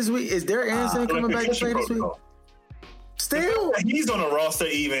this week? Is Derek Anderson coming back to play this week? Still, he's on a roster.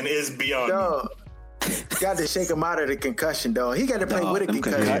 Even is beyond. Got to shake him out of the concussion, dog. He got to play with a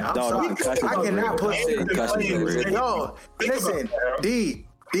concussion. I'm sorry. I cannot put concussion. Yo, listen, D,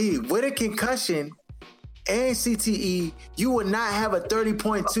 with a concussion, and CTE, you would not have a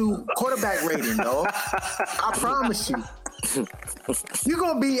 30.2 quarterback rating, dog. I promise you.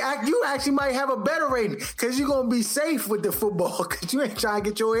 You actually might have a better rating because you're gonna be safe with the football because you ain't trying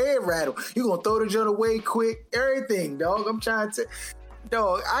to get your head rattled. You're gonna throw the joint away quick, everything, dog. I'm trying to.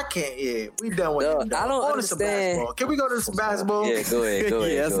 Dog, I can't. Yeah, we done with it. I don't understand. Can we go to some basketball? Yeah, go ahead.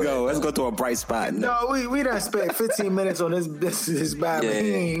 Yeah, let's go. Let's go to a bright spot. No, we done spent 15 minutes on this battle. Yeah,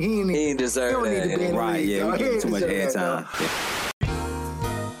 he ain't deserve that. Need to be in the Right? league, Yeah, dog. we give too much head time.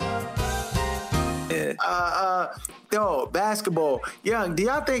 Yeah. Dog, basketball. Young, do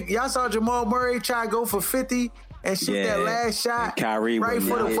y'all think y'all saw Jamal Murray try to go for 50 and shoot that last shot? Kyrie right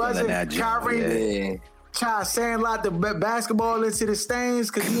for the buzzer. Kyrie. Try to sandlot the basketball into the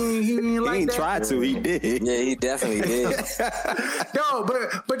stands because he ain't like that. He ain't tried to. He did. Yeah, he definitely did. No,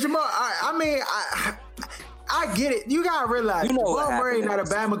 but Jamal, I get it. You gotta realize, Jamal Murray not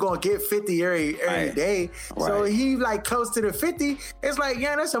Alabama gonna get 50 every day. Right. So he like close to the 50. It's like,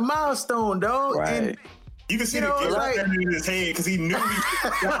 yeah, that's a milestone, dog. Right. And you can see the guilt in his head because he knew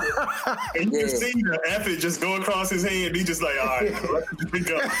and you can see the effort just go across his head. He just like, all right, let's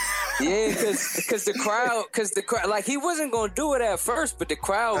go. Yeah, because the crowd, like he wasn't gonna do it at first, but the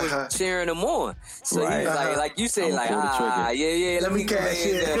crowd was cheering him on. So he was like you said, like, let me cash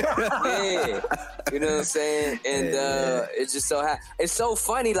it. Yeah, you know what I'm saying? And it's just it's so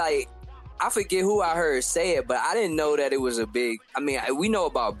funny, like. I forget who I heard say it, but I didn't know that it was a big. I mean, we know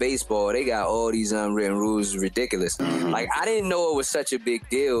about baseball; they got all these unwritten rules, ridiculous. Like I didn't know it was such a big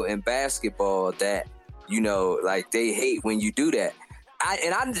deal in basketball that like they hate when you do that.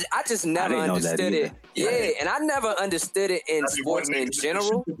 I just never understood it. Yeah, and I never understood it in sports in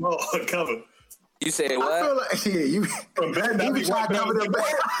general. Cover. You said what? I feel like you be trying to cover the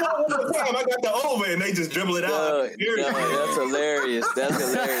back. I got the over and they just dribble it out. That's hilarious. That's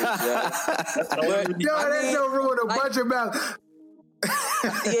hilarious. That's no ruin a bunch of mouth.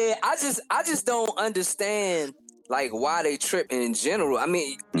 Yeah, I just don't understand like why they trip in general. I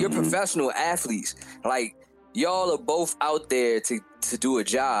mean, you're professional athletes. Like y'all are both out there to do a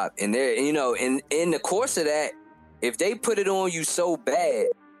job, and they're in the course of that, if they put it on you so bad.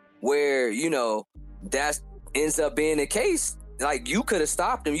 Where, that ends up being the case. Like, you could have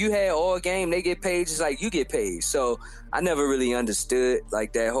stopped them. You had all game. They get paid just like you get paid. So, I never really understood,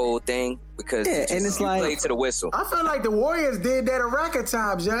 like, that whole thing. Because and it's like... played to the whistle. I feel like the Warriors did that a rack of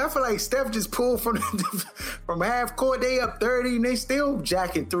times, I feel like Steph just pulled from half court. They up 30, and they still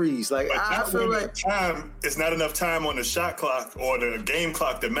jacking threes. Like, I feel like... It's not enough time on the shot clock or the game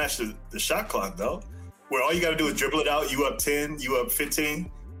clock to match the shot clock, though. Where all you got to do is dribble it out. You up 10, you up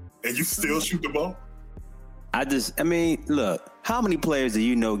 15. And you still shoot the ball? I mean, look, how many players do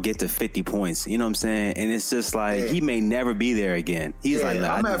you know get to 50 points? You know what I'm saying? And it's just like, he may never be there again. He's like,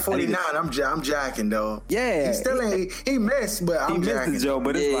 I'm at 49. I'm jacking, though. Yeah. He still ain't, he missed, but I'm jacking. He missed the joke,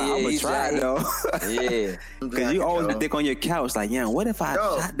 but it's like, I'm going to try, though. Yeah. Because you always think on your couch, like, what if I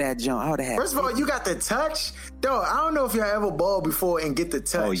shot that jump? I would have had. First of all, you got the touch. Dog, I don't know if y'all ever balled before and get the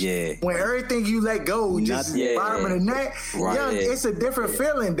touch. Oh, yeah. When everything you let go, just bottom of the net. Right. Young, it's a different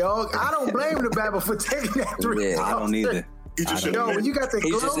feeling, dog. I don't blame the Bama for taking that three. Yeah, I don't either. When you got the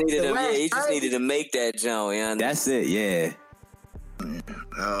he glow, just needed to make that jump. That's it, yeah.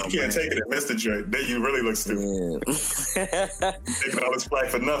 You can't take it and miss the joint. Then you really look stupid. Taking all this flack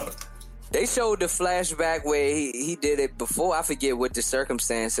for nothing. They showed the flashback where he did it before. I forget what the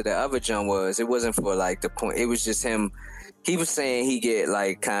circumstance of the other jump was. It wasn't for like the point. It was just him. He was saying he get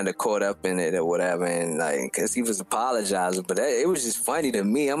like kind of caught up in it or whatever, and like because he was apologizing. But it was just funny to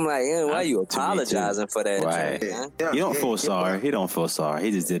me. I'm like, why are you apologizing for that? Right? Jump, you don't feel sorry. He don't feel sorry.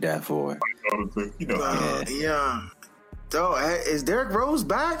 He just did that for it. Yeah. So is Derrick Rose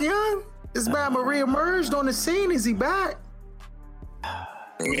back, young? Is Bama reemerged on the scene? Is he back?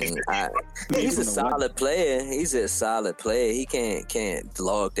 He's a solid player. He's a solid player. He can't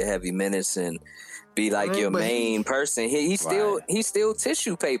log the heavy minutes and be like your main person. He's still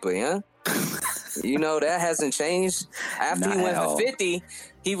tissue paper, yeah. That hasn't changed. After he went for 50,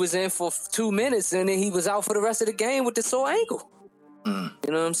 he was in for 2 minutes and then he was out for the rest of the game with the sore ankle. You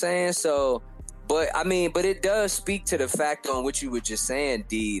know what I'm saying? So, but it does speak to the fact on what you were just saying,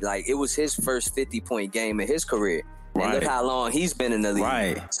 D. Like it was his first 50-point game in his career. And look how long he's been in the league.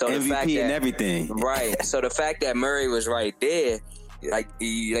 Right. So MVP the fact that, and everything. Right. So the fact that Murray was right there, like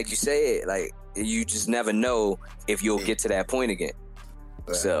you said, like you just never know if you'll get to that point again.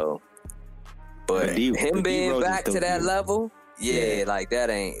 Right. So, but him being back to that level, like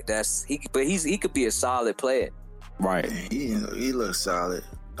he could be a solid player. Right. He looks solid.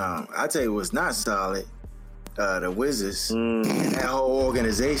 I tell you what's not solid. the Wizards and that whole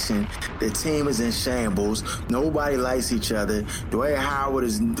organization. The team is in shambles. Nobody likes each other. Dwight Howard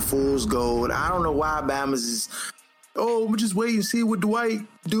is fool's gold. I don't know why Bama's is. Oh, just wait and see what Dwight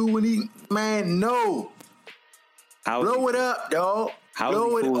do when he. Man, no. Blow it up, dog.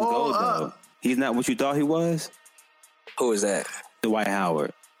 Blow it all up. He's not what you thought he was? Who is that? Dwight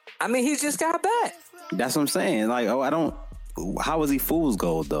Howard. I mean, he just got back. That's what I'm saying. Like, how was he fool's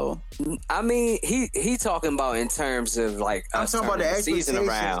gold though? I mean, he talking about in terms of like I'm talking about the season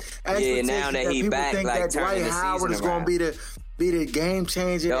around. Yeah, now that he back, think like that turning Dwight the Howard season is around. going to be the game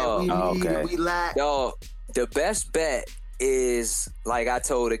changer that we need. Okay. We lack. Yo, the best bet is like I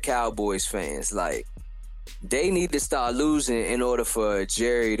told the Cowboys fans, like they need to start losing in order for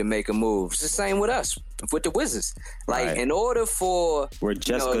Jerry to make a move. It's the same with us, with the Wizards. Like Right. in order for We're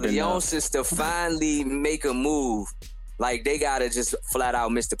just good the enough. youngsters to finally make a move, like they gotta just flat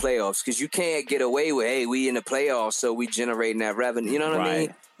out miss the playoffs because you can't get away with, hey, we in the playoffs, so we generating that revenue. You know what I mean?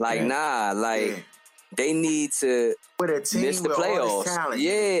 Right. Like Yeah. nah, like Yeah. they need to With a team miss the with all playoffs. this talent.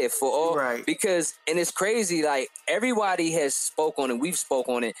 Yeah, for all Right. because and it's crazy. Like everybody has spoke on it. We've spoke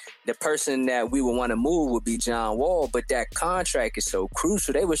on it. The person that we would want to move would be John Wall, but that contract is so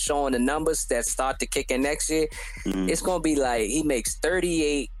crucial. They were showing the numbers that start to kick in next year. It's gonna be like he makes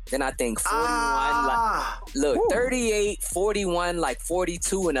 38. Then I think 41. Like, look, 38, 41, like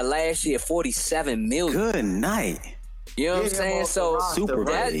 42 in the last year, 47 million. Good night. You know what I'm saying? So Super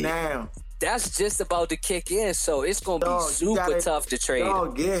right big. now. that's just about to kick in. So it's gonna be super tough to trade.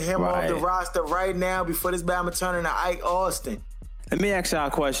 Dog, get him off the Right. roster right now before this Bama turn into Ike Austin. Let me ask y'all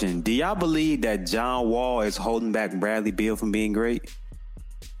a question. Do y'all believe that John Wall is holding back Bradley Beal from being great?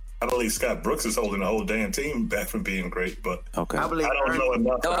 I believe Scott Brooks is holding the whole damn team back from being great, but Okay. I believe I don't know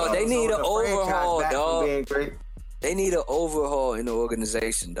enough. Dog, they need an overhaul, dog. Great. They need an overhaul in the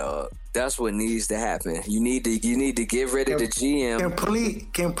organization, dog. That's what needs to happen. You need to get rid of the GM.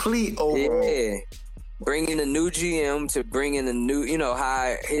 Complete overhaul. Yeah. Bring in a new GM to bring in a new,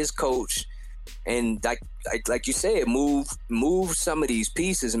 hire his coach. And like you said, move some of these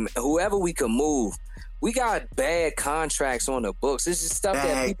pieces. Whoever we can move. We got bad contracts on the books. This is stuff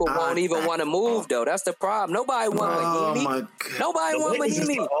that people won't even want to move, though. That's the problem. Nobody want Mahimi. my God. Nobody want This is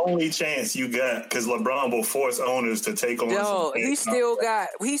Mahimi. the only chance you got because LeBron will force owners to take on. Yo, some he still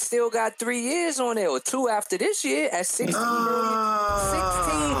got 3 years on there, or 2 after this year at 16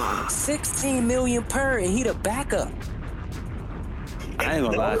 million. 16 million per, and he the backup. I ain't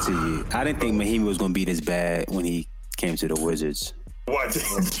gonna lie to you. I didn't think Mahimi was gonna be this bad when he came to the Wizards. Why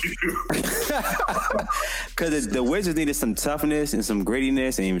didn't you? Because the Wizards needed some toughness and some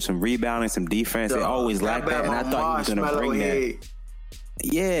grittiness and even some rebounding, some defense. They always lacked that, and I thought he was gonna bring that.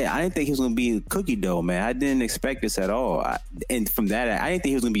 Yeah, I didn't think he was gonna be cookie dough, man. I didn't expect this at all. And from that, I didn't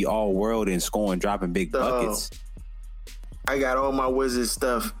think he was gonna be all world and scoring, dropping big buckets. I got all my Wizard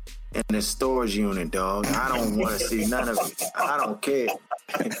stuff in the storage unit, dog. I don't want to see none of it. I don't care.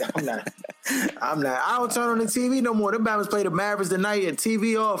 I'm not. I don't turn on the TV no more. The Bama's play the Mavericks tonight and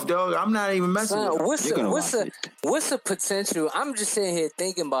TV off, dog. I'm not even messing with it. What's the potential? I'm just sitting here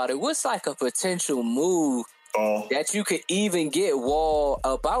thinking about it. What's like a potential move that you could even get Wall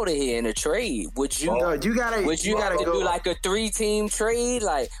up out of here in a trade? Would you have to do like a 3-team trade?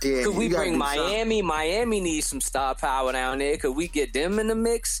 Like, could we bring Miami? Something. Miami needs some star power down there. Could we get them in the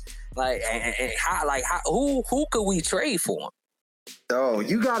mix? Like, who could we trade for? Oh,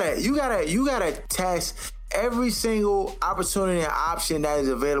 you gotta test every single opportunity and option that is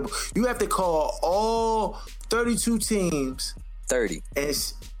available. You have to call all 32 teams. 30.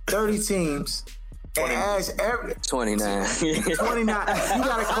 It's 30 teams. 20. And ask 29. 29. You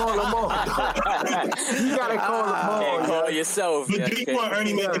gotta call them all. You gotta call them all. Can't call yourself. But you weren't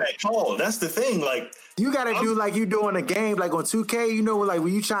already making that call. That's the thing. Like, you gotta do like you do in a game, like on 2K. Like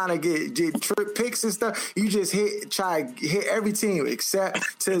when you trying to get trip picks and stuff. You just try to hit every team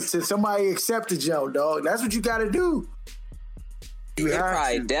except to somebody accept the jump, dog. That's what you gotta do.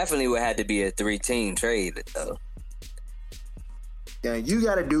 Definitely would have to be a 3-team trade, though. Yeah, you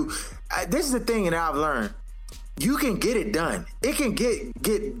got to do. This is the thing that I've learned. You can get it done. It can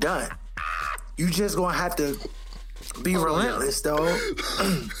get done. You just gonna have to be relentless, though.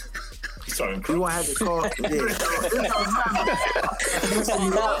 sorry, You gonna have to call.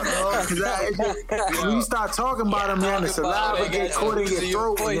 When you start talking about them, man, the saliva get caught in your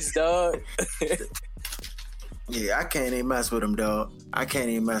throat. Voice, dog. Yeah, I can't even mess with them, dog. I can't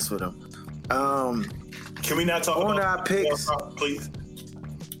even mess with them. Can we not talk on about our picks, please?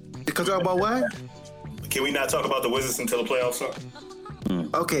 You can talk about what? Can we not talk about the Wizards until the playoffs start?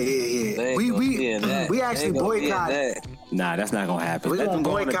 Okay, yeah. We actually boycotted. Nah, that's not gonna happen. Let them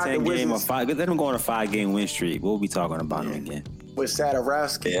go on a 10-game or 5. Let them go on a 5-game win streak. We'll be talking about them again. With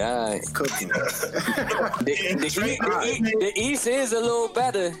Sadorowski. Yeah. Cooking. The East is a little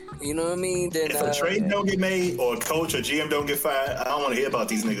better. You know what I mean? Than, if a trade don't get made or a coach or GM don't get fired, I don't want to hear about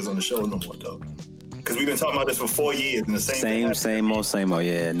these niggas on the show no more, though. Because we've been talking about this for 4 years and the same old.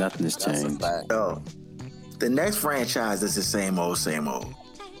 Yeah, nothing has changed. Yo, the next franchise is the same old.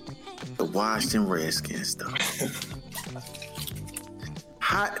 The Washington Redskins, though.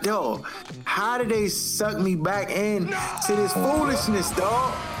 How did they suck me back in to this foolishness,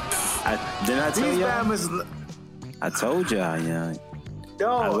 dog? I told y'all, yeah.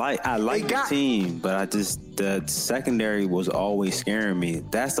 Dog, I like the team, but the secondary was always scaring me.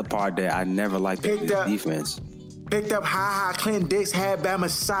 That's the part that I never liked the defense. Picked up high Clint Dix, had Bama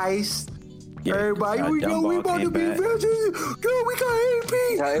Sice. Yeah, everybody, we about to be vengeance. Yo, we got AP.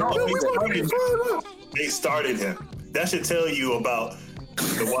 They started him. That should tell you about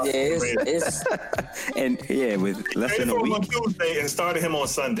the Washington Redskins. And with less than a week. On Tuesday and started him on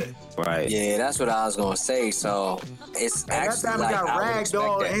Sunday. Right. Yeah, that's what I was gonna say. So it's actually that time like got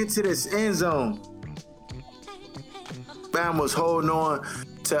ragdolled into this end zone. Bam was holding on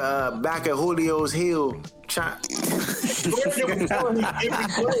to back at Julio's heel. That's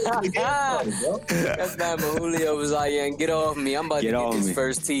not when Julio was like, yeah, get off me. I'm about to get this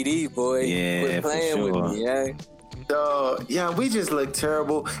first TD, boy. Yeah, quit playing with me, yeah. We just look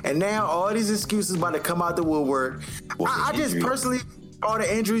terrible. And now all these excuses about to come out the woodwork. I just personally, all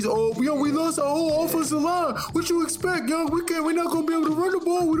the injuries, we lost our whole offensive line. What you expect, yo? We're not gonna be able to run the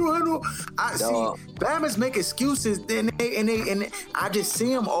ball. We don't have no. Bama's make excuses, and I just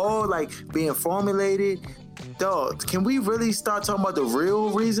see them all like being formulated. Dog, can we really start talking about the real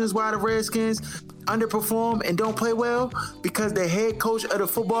reasons why the Redskins underperform and don't play well? Because the head coach of the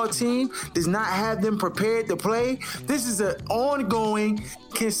football team does not have them prepared to play. This is an ongoing,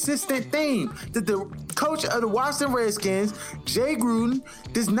 consistent theme that the coach of the Washington Redskins, Jay Gruden,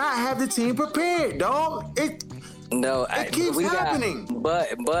 does not have the team prepared, dog. It keeps happening.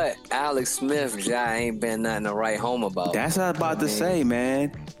 But Alex Smith, ain't been nothing to write home about. That's what I was about to say,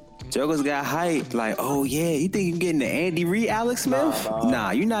 man. Jokers got hyped, like, oh yeah, you think you're getting the Andy Reid Alex Smith?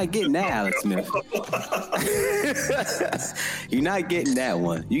 Nah, you're not getting that Alex Smith. You're not getting that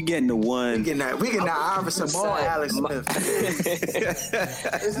one. You're getting the one. We getting that Iverson Ball Alex Smith.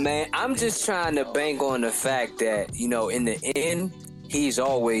 Man, I'm just trying to bank on the fact that, in the end, he's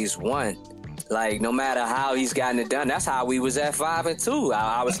always won. Like, no matter how he's gotten it done, that's how we was at 5-2.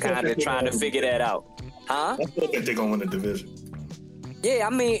 I was kind of trying to figure that out. Huh? I still think they're going to win the division. Yeah,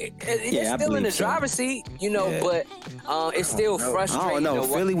 I mean, it's still in the driver's seat, but it's still frustrating. I don't know.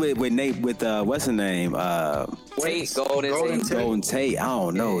 Philly with what's his name? Golden Tate. I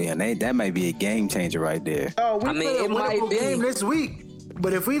don't know. Yeah, that might be a game changer right there. It might be game this week.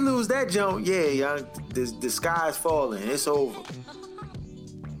 But if we lose that jump, the sky's falling. It's over.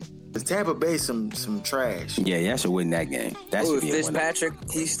 Cause Tampa Bay some trash. Yeah, y'all should win that game. That should be Fitzpatrick,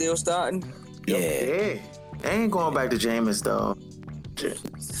 he's still starting. Yeah. They ain't going back to Jameis though. They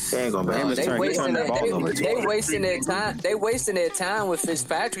ain't going back. They wasting their time. They wasting their time with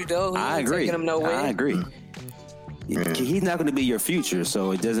Fitzpatrick though. I agree. Taking them nowhere. I agree. He's not going to be your future,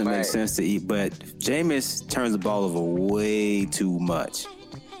 so it doesn't make sense to eat. But Jameis turns the ball over way too much.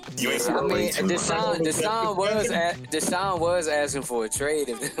 Deshaun was asking for a trade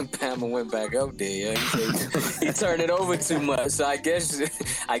if Bama went back up there. He turned it over too much. So I guess they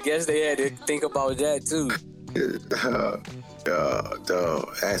had to think about that too.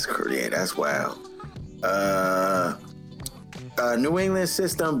 That's wild. New England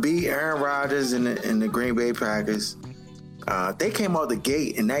system beat Aaron Rodgers and the Green Bay Packers. They came out the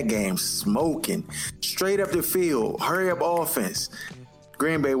gate in that game smoking, straight up the field, hurry up offense.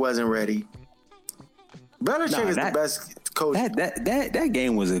 Green Bay wasn't ready. Belichick is the best coach. That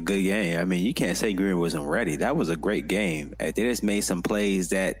game was a good game. I mean, you can't say Green Bay wasn't ready. That was a great game. They just made some plays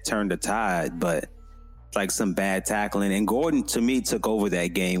that turned the tide, but like some bad tackling. And Gordon, to me, took over that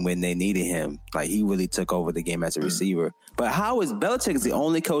game when they needed him. Like, he really took over the game as a receiver. But Belichick is the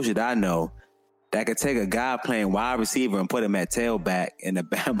only coach that I know that could take a guy playing wide receiver and put him at tailback in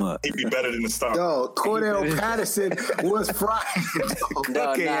Alabama. He'd be better than the star. Yo, Cordell Patterson was fried.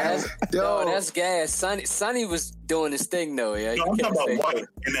 That's gas. Sonny was doing his thing though. Yeah, I'm talking about White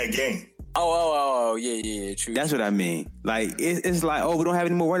in that game. Oh, yeah, true. That's what I mean. Like, it's like, we don't have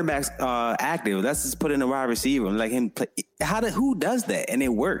any more running backs active. Let's just put in a wide receiver and let him play. Who does that? And it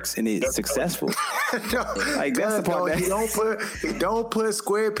works and it's successful. That's the part he don't put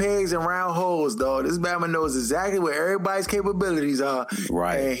square pegs in round holes, dog. This Bama knows exactly what everybody's capabilities are.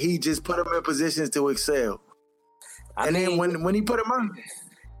 Right. And he just put them in positions to excel. then when he put him on,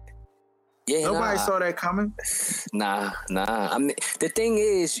 nobody saw that coming. Nah. I mean, the thing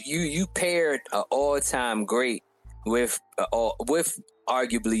is, you paired an all-time great with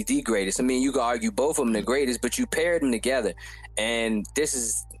arguably the greatest. I mean, you could argue both of them the greatest, but you paired them together, and this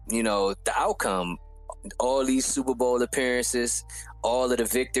is, the outcome. All these Super Bowl appearances, all of the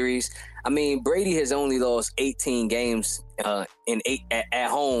victories. I mean, Brady has only lost 18 games at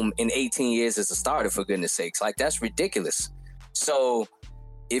home in 18 years as a starter, for goodness sakes. Like, that's ridiculous. So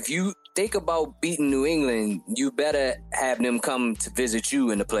if you think about beating New England, you better have them come to visit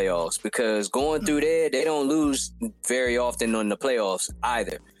you in the playoffs, because going through there, they don't lose very often in the playoffs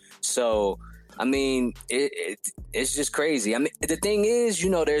either. So, I mean, it's just crazy. I mean, the thing is,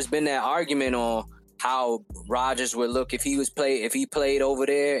 there's been that argument on how Rodgers would look if he played over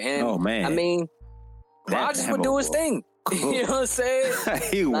there. And oh, man. I mean, Rodgers would do his thing. You know what I'm saying?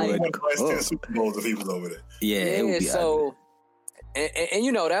 He would. He would have 10 Super Bowls if he was over there. Yeah, it would be so.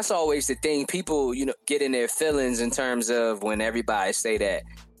 And that's always the thing. People, get in their feelings in terms of when everybody say that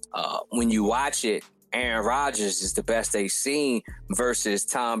when you watch it, Aaron Rodgers is the best they've seen versus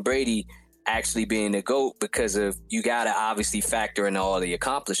Tom Brady actually being the GOAT, because of you got to obviously factor in all the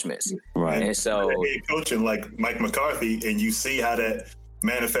accomplishments. Right. And so head coaching like Mike McCarthy, and you see how that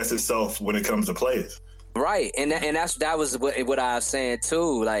manifests itself when it comes to players. Right, and that was what I was saying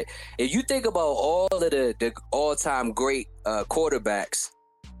too. Like, if you think about all of the all-time great quarterbacks,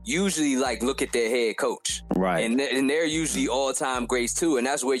 usually look at their head coach, right? And they're usually all-time greats too, and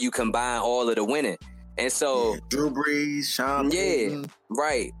that's where you combine all of the winning. And so Drew Brees, Sean Payton.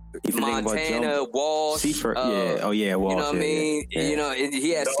 Right. Montana, Walsh. Walsh. You know what I mean? Yeah.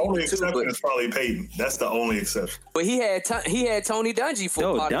 He had the only exception is probably Peyton. That's the only exception. But he had Tony Dungy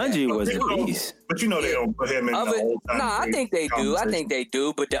for part Dungy of that. was a beast. But they don't put him in the whole time. I think they do. I think they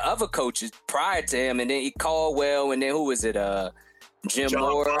do. But the other coaches prior to him, and then Caldwell, and then who was it? Jim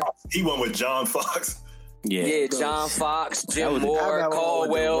Moore. Fox. He went with John Fox. Yeah, John Fox, Jim Moore,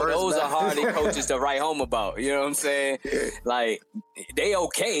 Caldwell. Those are hardy coaches to write home about. You know what I'm saying? Like, they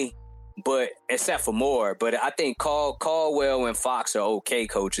okay, but except for Moore. But I think Caldwell and Fox are okay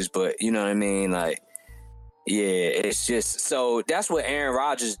coaches. But you know what I mean? Like, yeah, it's just so that's what Aaron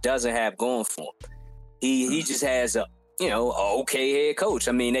Rodgers doesn't have going for him. He just has a okay head coach.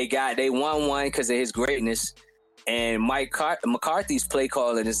 I mean, they won one because of his greatness, and Mike McCarthy's play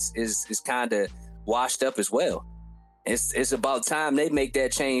calling is kind of washed up as well. It's about time they make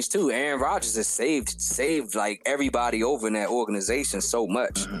that change too. Aaron Rodgers has saved like everybody over in that organization so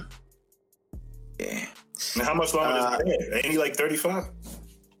much. Mm-hmm. Yeah. And how much longer is he? Ain't he like 35?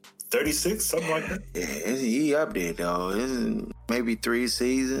 36? Something like that? Yeah, he up there though. It's maybe 3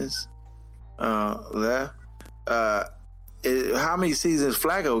 seasons left. How many seasons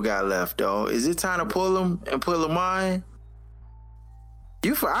Flacco got left though? Is it time to pull him and put Lamar in?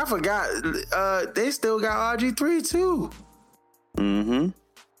 I forgot. They still got RG3 too. Mm-hmm.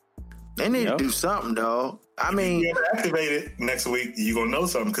 They need to do something, though. I mean, if you get activated next week, you're gonna know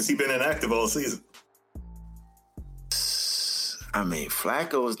something because he's been inactive all season. I mean,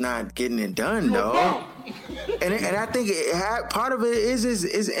 Flacco's not getting it done, though. and I think part of it is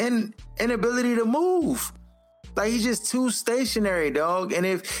his inability to move. Like, he's just too stationary, dog. And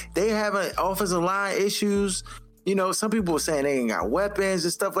if they have an offensive line issues. Some people are saying they ain't got weapons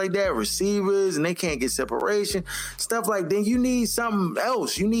and stuff like that, receivers, and they can't get separation, stuff like that. You need something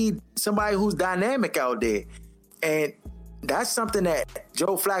else. You need somebody who's dynamic out there. And that's something that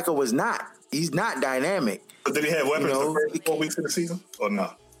Joe Flacco was not. He's not dynamic. But did he have weapons the first 4 weeks of the season or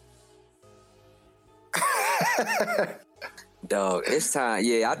not? Dog, it's time.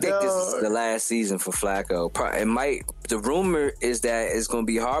 Yeah, I think this is the last season for Flacco. The rumor is that it's going to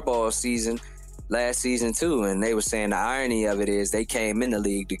be Harbaugh's season. Last season too, and they were saying the irony of it is they came in the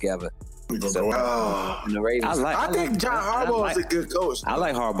league together. So, and the Ravens. I think John Harbaugh is a good coach. I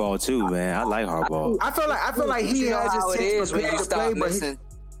like Harbaugh too, man. I like Harbaugh. I feel like he has how it is when you to stop play, missing.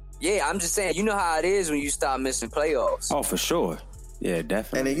 Yeah, I'm just saying. You know how it is when you stop missing playoffs. Oh, for sure. Yeah,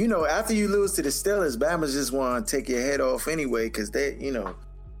 definitely. And then after you lose to the Steelers, Bama's just want to take your head off anyway because they,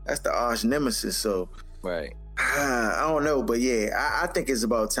 that's the arch nemesis. So, right. I don't know, but yeah, I think it's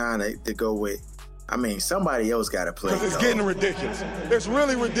about time to go with. I mean, somebody else got to play. It's getting ridiculous. It's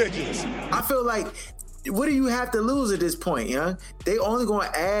really ridiculous. I feel like, what do you have to lose at this point, young? They only going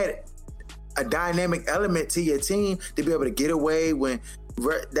to add a dynamic element to your team to be able to get away when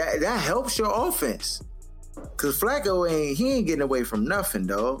that helps your offense. Because Flacco ain't getting away from nothing,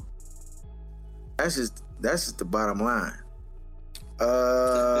 though. That's just the bottom line.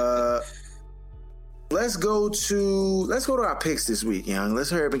 Let's go to our picks this week, young. Let's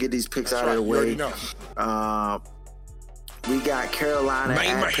hurry up and get these picks out of the way. We got Carolina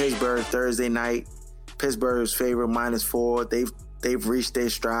at Pittsburgh Thursday night. Pittsburgh's favorite -4. They've reached their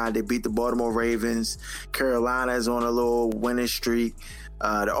stride. They beat the Baltimore Ravens. Carolina is on a little winning streak.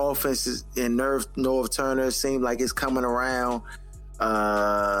 The offense is in North Turner seems like it's coming around.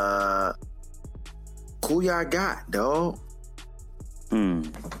 Who y'all got, dog?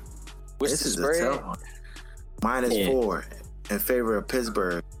 What's the spread? -4 in favor of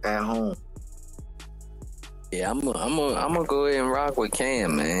Pittsburgh at home. Yeah, I'm gonna go ahead and rock with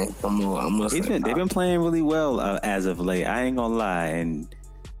Cam, man. They've been playing really well as of late. I ain't gonna lie, and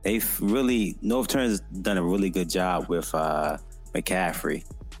North Turner's done a really good job with McCaffrey.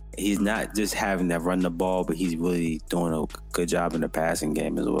 He's not just having to run the ball, but he's really doing a good job in the passing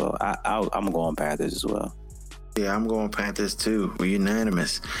game as well. I'm going Panthers as well. Yeah, I'm going Panthers too. We're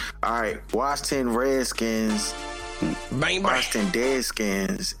unanimous. All right, Washington Redskins, Washington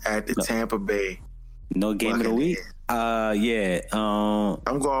Deadskins at the Tampa Bay. No game of the week. Yeah.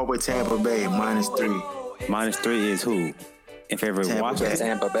 I'm going with Tampa Bay -3. -3 is who? In favor of Washington?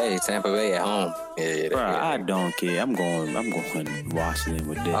 Tampa Bay at home. Yeah, bro, I don't care. I'm going Washington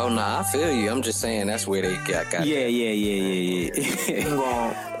with this. Oh no, I feel you. I'm just saying that's where they got. Yeah.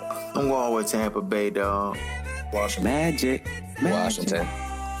 I'm going with Tampa Bay, dog. Magic. Washington.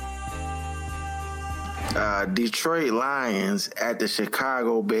 Detroit Lions at the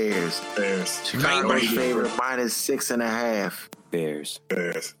Chicago Bears. Chicago's favorite -6.5. Bears.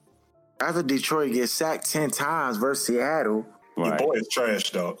 After Detroit gets sacked 10 times versus Seattle. Your boy is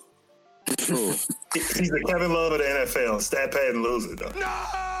trash, dog. He's the Kevin Love of the NFL. Stat pad and loser, though.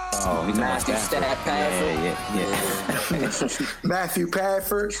 Oh, he's Matthew Stat Padford. Yeah. Matthew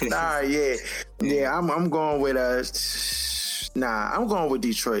Padford. Yeah. I'm going with I'm going with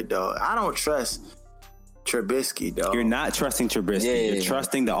Detroit, dog. I don't trust Trubisky, dog. You're not trusting Trubisky. Yeah. You're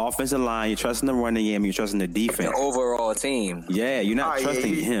trusting the offensive line. You're trusting the running game. You're trusting the defense. The overall team. Yeah, you're not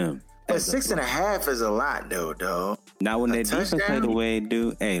trusting him. But 6.5 is a lot, though, dog. Not when their defense play the way it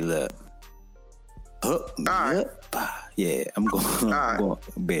do. Hey, look. Yeah, I'm going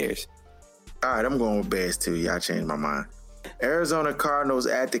Bears. All right, I'm going with Bears, too. Y'all changed my mind. Arizona Cardinals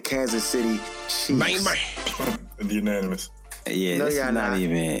at the Kansas City Chiefs. Unanimous. Yeah, No, this y'all is not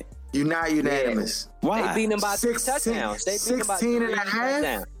even... You're not unanimous. Why? They beat them by 3 touchdowns. They beat them by 3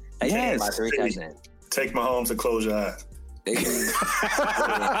 touchdowns. They beat them by 3 touchdowns. Take Mahomes and close your eyes.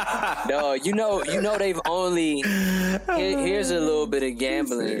 No, you know they've only here's a little bit of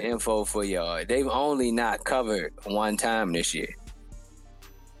gambling info for y'all. They've only not covered one time this year.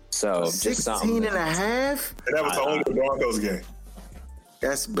 So 16.5? And that was the only Broncos game.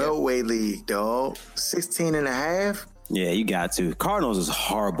 That's Beltway League, dog. 16.5? Yeah, you got to. Cardinals is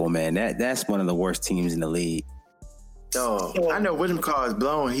horrible, man. That's one of the worst teams in the league. Dog, I know William Carr is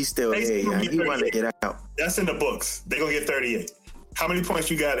blown. He's still here. He want to get out. That's in the books. They're going to get 38. How many points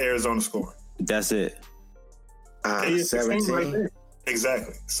you got Arizona scoring? That's it. 17. Right there.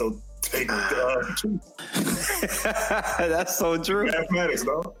 Exactly. So take That's so true. Mathematics,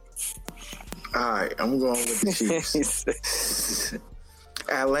 dog. All right, I'm going with the Chiefs.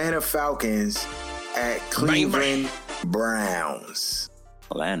 Atlanta Falcons at Cleveland Browns.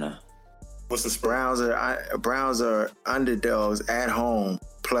 Atlanta. What's the spread? Browns are underdogs at home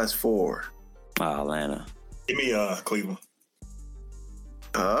 +4. Atlanta. Give me Cleveland.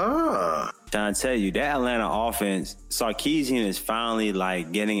 Trying to tell you, that Atlanta offense, Sarkisian is finally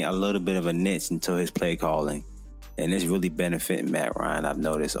like getting a little bit of a niche into his play calling. And it's really benefiting Matt Ryan, I've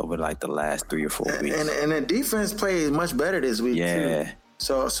noticed, over like the last 3 or 4 weeks. And the defense plays much better this week, too.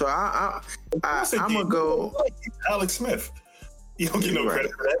 So I'm going to go... Alex Smith. You don't get no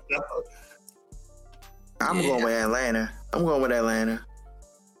credit for that. No. I'm going with Atlanta.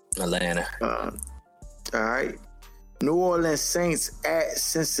 Atlanta. All right. New Orleans Saints at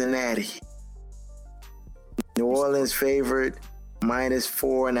Cincinnati. New Orleans favorite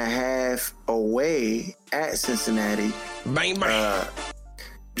 -4.5 away at Cincinnati.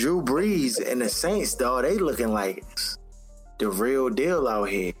 Drew Brees and the Saints, dog, they looking like the real deal out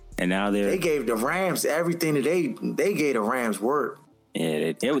here. And now they gave the Rams everything that they gave the Rams work.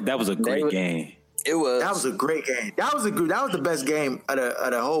 Yeah, that was a great game. It was. That was a great game. That was the best game of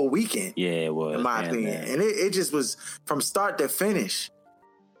the whole weekend. Yeah, it was. In my opinion. And it just was from start to finish.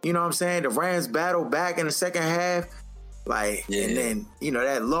 You know what I'm saying? The Rams battled back in the second half. And then,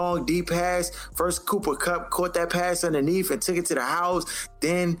 that long deep pass. First Cooper Kupp caught that pass underneath and took it to the house.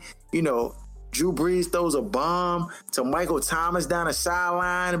 Then, Drew Brees throws a bomb to Michael Thomas down the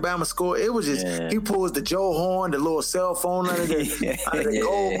sideline and Bama score. It was just, he pulls the Joe Horn, the little cell phone under the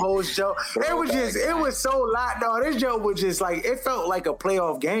goalpost, Joe. It was so loud, dog. This Joe was just like, it felt like a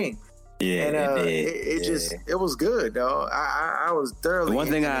playoff game. Yeah, and it it was good, though. I was thoroughly. The one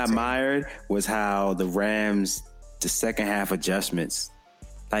thing I admired was how the Rams, the second half adjustments,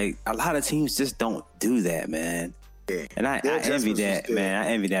 like a lot of teams just don't do that, man. Yeah. And I envy that, man. I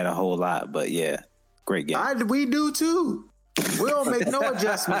envy that a whole lot. But yeah, great game. We do too. We don't make no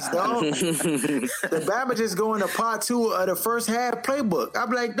adjustments, dog. The Bama just go into part 2 of the first half playbook. I'm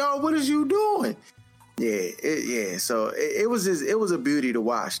like, dog, what is you doing? Yeah, So it was a beauty to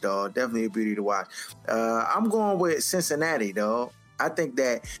watch, dog. Definitely a beauty to watch. I'm going with Cincinnati, dog. I think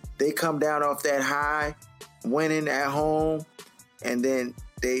that they come down off that high, winning at home, and then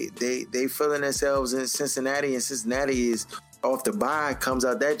they feeling themselves in Cincinnati, and Cincinnati is off the bye, comes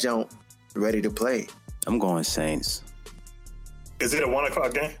out that jump, ready to play. I'm going Saints. Is it a 1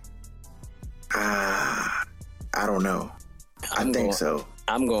 o'clock game? I don't know. I think so.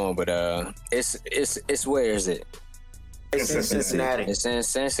 I'm going, but it's where is it? It's in Cincinnati. It's in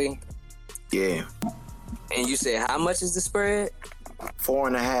Cincy. Yeah. And you said how much is the spread?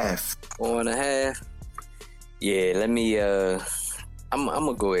 4.5. 4.5. Yeah, let me. I'm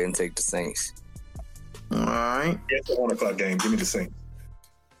gonna go ahead and take the Saints. All right. It's a 1 o'clock game. Give me the Saints.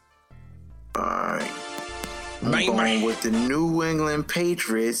 All right. I'm going with the New England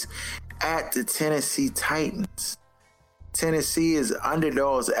Patriots at the Tennessee Titans. Tennessee is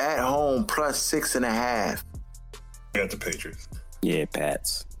underdogs at home plus 6.5. Got the Patriots. Yeah,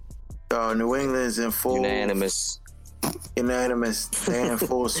 Pats. New England's in full Unanimous. They in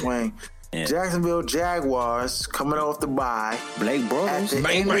full swing. Yeah. Jacksonville Jaguars coming off the bye. Blake Bortles. At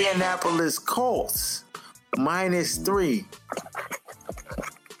the Indianapolis Colts -3.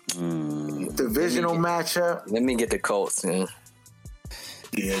 Divisional matchup. Let me get the Colts. Man.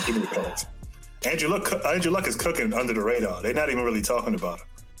 Yeah, give me the Colts. Andrew Luck is cooking under the radar. They're not even really talking about him.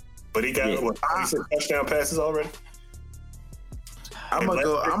 But he got 26 touchdown passes already. I'm gonna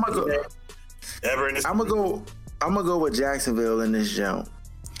go with Jacksonville in this jump.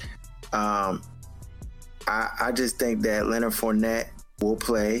 I just think that Leonard Fournette will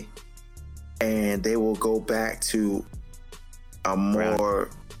play, and they will go back to a more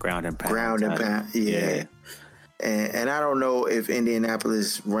ground and pound. Yeah. And I don't know if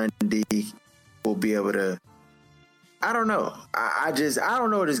Indianapolis run D will be able to. I don't know. I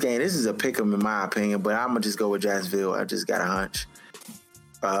don't know this game. This is a pick 'em in my opinion, but I'm gonna just go with Jacksonville. I just got a hunch.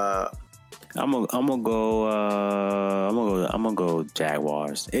 I'm gonna go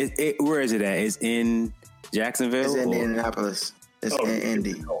Jaguars. Where is it at? It's in Jacksonville. It's in Indianapolis. It's in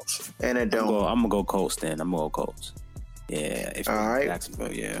Indy. And a dome. I'm gonna go Colts then. I'm gonna go Colts. Yeah. All right.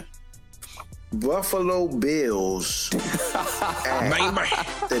 Jacksonville. Yeah. Buffalo Bills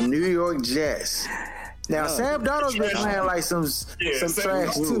at the New York Jets. Now Sam Darnold's been playing like some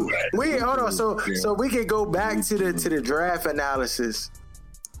trash too. So we can go back to the draft analysis.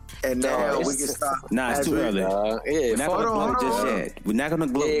 And now we can start. Nah, it's too early. We're not gonna blow just yet. We're not gonna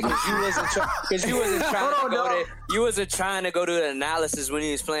blow. Yeah, because you wasn't trying to go there. You wasn't trying to go to the analysis when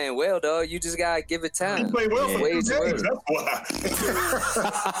he was playing well, dog. You just gotta give it time. He played well for 2 games. That's why.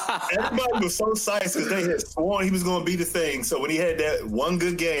 Everybody was so psyched because they had sworn he was going to be the thing. So when he had that one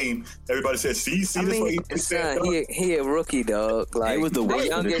good game, everybody said, "See this way he a rookie, dog. Like it was the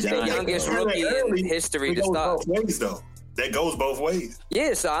youngest rookie in history to start." That goes both ways.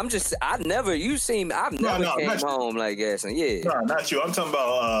 Yeah, so I've never came home like that. Yeah. No, not you. I'm talking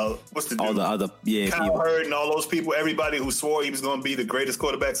about what's the dude? All the other Kyle Hurd and all those people. Everybody who swore he was going to be the greatest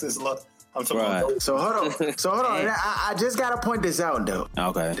quarterback since Luck. I'm talking about. So hold on. I just got to point this out though.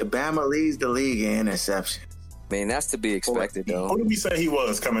 Okay. The Bama leads the league in interception. Man, that's to be expected though. Who did we say he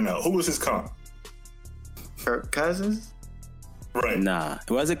was coming out? Who was his comp? Kirk Cousins. Right. Nah,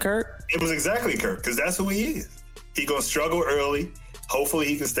 was it Kirk? It was exactly Kirk because that's who he is. He gonna struggle early. Hopefully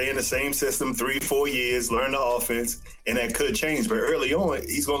he can stay in the same system 3-4 years, learn the offense, and that could change. But early on,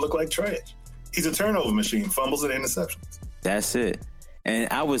 he's gonna look like trash. He's a turnover machine, fumbles and interceptions. That's it. And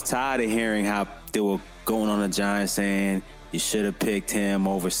I was tired of hearing how they were going on the Giants saying you should have picked him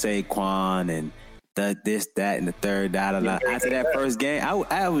over Saquon and this, that, and the third. After that first game,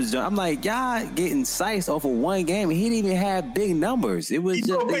 I'm like, y'all getting sized off of one game. He didn't even have big numbers. It was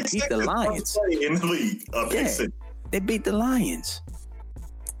just they beat the Lions in the league. They beat the Lions.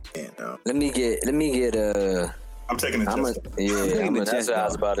 Yeah, no. Let me get I'm taking the Jets. That's what I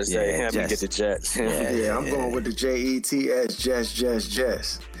was about to say. Let me get the Jets. I'm going with the Jets.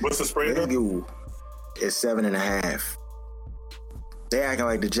 Jets. What's the spread? It's 7.5. They acting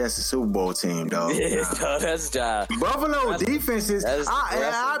like the Jets a Super Bowl team, dog. Yeah, that's job. Buffalo defenses.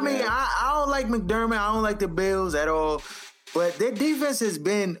 I don't like McDermott. I don't like the Bills at all. But their defense has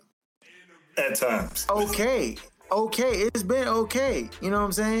been at times okay. okay. It's been okay. You know what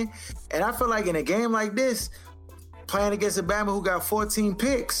I'm saying? And I feel like in a game like this, playing against a Bama who got 14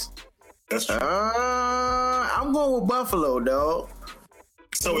 picks, That's true. I'm going with Buffalo, dog.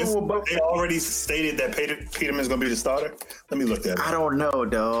 So they already stated that Peterman's going to be the starter? Let me look that up. I don't know,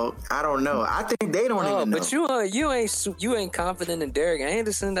 dog. I don't know. I think they don't even know. But you ain't confident in Derek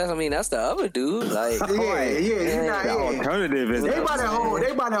Anderson. That's the other dude. Like, yeah. Alternative is They about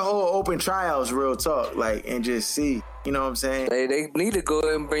to hold open trials, real talk, like, and just see. You know what I'm saying? They need to go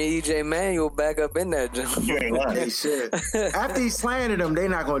ahead and bring EJ Manuel back up in that joint. You ain't lying. They should. After he slandered them, they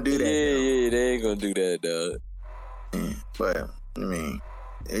not gonna do that. Yeah, they ain't gonna do that, dog. But I mean,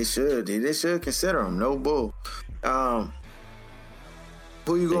 they should. They should consider him. No bull.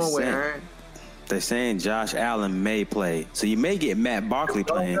 Who you going with, Aaron? They're saying Josh Allen may play, so you may get Matt Barkley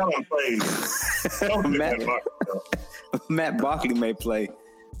playing. Matt Barkley may play.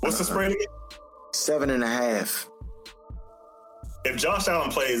 What's the spread again? 7.5. If Josh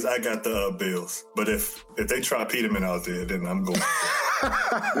Allen plays, I got the Bills. But if they try Peterman out there, then I'm going.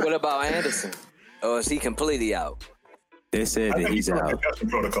 What about Anderson? Or is he completely out? They said that he's out. Concussion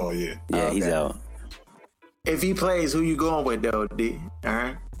protocol, yeah. Yeah, he's out. If he plays, who you going with, though, D? All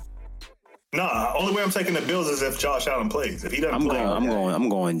right. Nah, only way I'm taking the Bills is if Josh Allen plays. If he doesn't play, I'm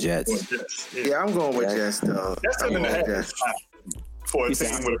going Jets. Yeah, I'm going with Jets, though. That's 7.5 for a team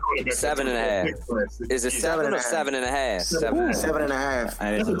with a quarterback. 7.5. Is it 7 or 7.5? 7.5.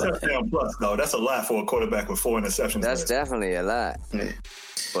 That's a touchdown plus, though. That's a lot for a quarterback with 4 interceptions. That's definitely a lot. Yeah.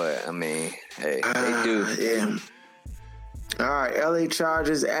 But I mean, hey, they do. Yeah. All right, LA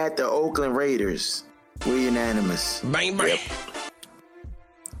Chargers at the Oakland Raiders. We're unanimous. Bang, bang.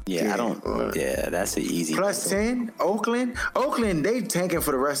 Yeah, I don't. Yeah, that's an easy. Plus 10, Oakland. Oakland, they tanking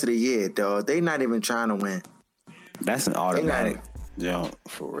for the rest of the year, dog. They not even trying to win. That's an automatic jump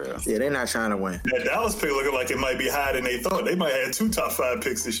for real. Yeah, they're not trying to win. That Dallas pick looking like it might be higher than they thought. They might have 2 top 5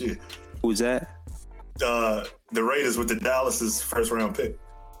 picks this year. Who's that? The Raiders with the Dallas's first round pick.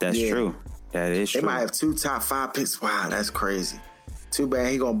 That's true. That is true. They might have 2 top 5 picks. Wow, that's crazy. Too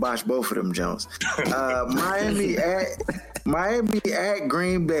bad he gonna botch both of them, Jones. Miami at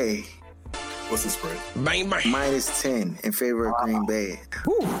Green Bay. What's the spread? Bang, bang. Minus 10 in favor of Green Bay.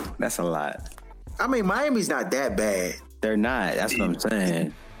 Whew, that's a lot. I mean, Miami's not that bad. They're not. That's what I'm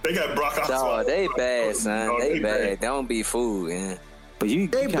saying. They got Brock Osweiler. No, they bad, son. They bad. Don't be fooled, man. But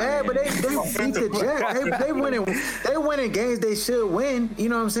they bad, but they beat the Jets. They winning games they should win. You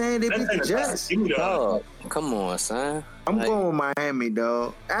know what I'm saying? They beat the Jets. Oh, come on, son. I'm going with Miami,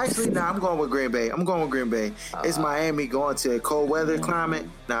 dog. Actually, nah, I'm going with Green Bay. It's Miami going to a cold weather climate.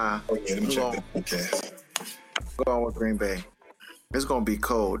 Nah, I'm going with Green Bay. It's going to be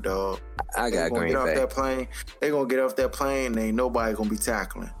cold, dog. I got Green Bay. They're going to get off that plane and ain't nobody going to be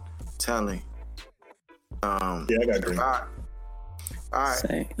tackling. I'm telling you. Yeah, I got Green Bay. All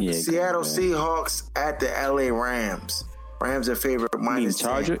right. Yeah, Seattle Seahawks at the LA Rams. Rams are favorite minus 10.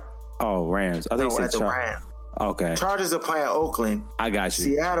 Charger? Oh, Rams. I think at the Rams. Okay. Chargers are playing Oakland. I got you.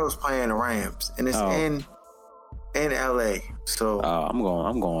 Seattle's playing the Rams, and it's in LA. So I'm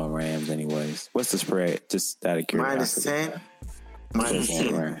going Rams anyways. What's the spread? Just out of curiosity. Minus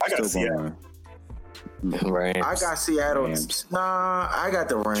 10. I got Seattle. Rams. I got Seattle. Rams. Nah, I got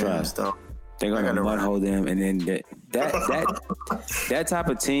the Rams though. They're gonna mudhole them, and then that type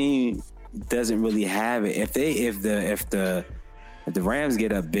of team doesn't really have it. If the Rams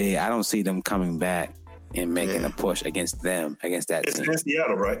get up big, I don't see them coming back and making a push against that team. It's in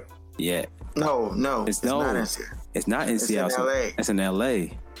Seattle, right? Yeah. No, it's not in Seattle. It's not in Seattle. It's in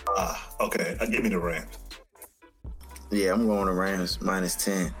LA. Okay. Give me the Rams. Yeah, I'm going to Rams minus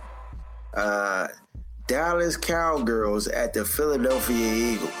 10. Dallas Cowgirls at the Philadelphia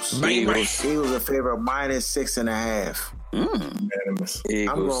Eagles. Eagles are favorite minus 6.5. I'm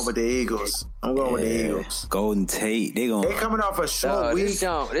going with the Eagles. Golden Tate. They coming off a short week. This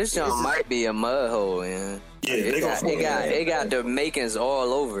jump might be a mud hole, man. Yeah, it got the makings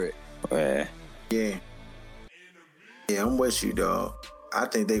all over it. Yeah, I'm with you, dog. I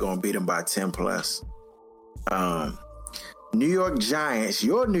think they're gonna beat them by 10 plus. New York Giants,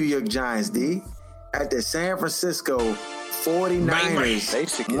 your New York Giants, D, at the San Francisco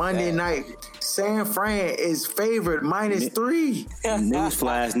 49ers Monday night. San Fran is favored minus 3.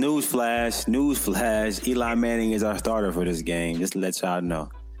 Newsflash. Eli Manning is our starter for this game. Just to let y'all know.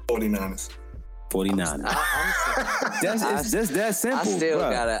 49ers. 49ers. It's just that simple.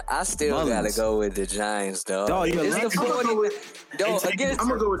 I still gotta go with the Giants, though. I'm gonna go with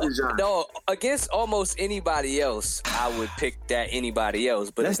the Giants. No, against almost anybody else, I would pick that anybody else.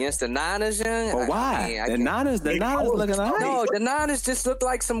 But against the Niners, young. But why? The Niners looking all right. No, the Niners just look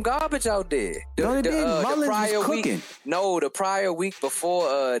like some garbage out there. No, they didn't. Mullins was cooking. The prior week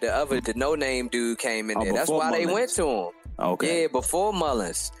before the no-name dude came in there. That's why they went to him. Okay. Yeah, before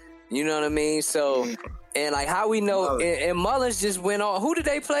Mullins. You know what I mean? So, and like how we know, and Mullins just went on. Who did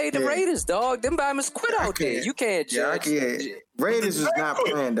they play? The Raiders, dog. Them Bama's quit out there. You can't judge. Raiders is not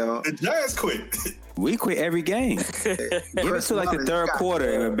playing, dog. The Giants quit. We quit every game. Give it to like the third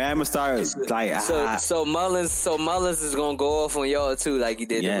quarter, and Bama starts like. So Mullins is gonna go off on y'all too, like he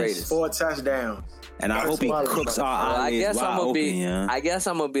did the Raiders. 4 touchdowns. And I hope he cooks our eyelids wide open. I guess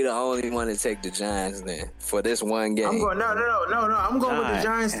I'm gonna be the only one to take the Giants then for this one game. I'm going. No. I'm going with the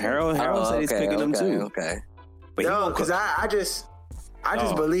Giants. Harold said he's picking them too. Okay. But because I just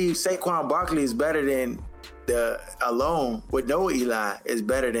believe Saquon Barkley is better than alone with no Eli is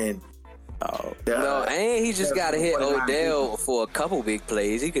better than. And he just got to hit Odell for a couple big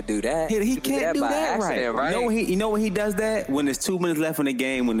plays. He could do that. He can't do that right? You know when he does that? When there's 2 minutes left in the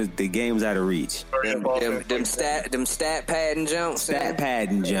game, when the game's out of reach. Them stat padding jumps. Stat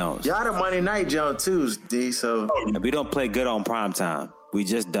padding jumps. Y'all the Monday night jump too, D. So we don't play good on prime time. We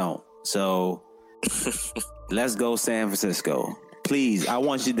just don't. So let's go San Francisco. Please, I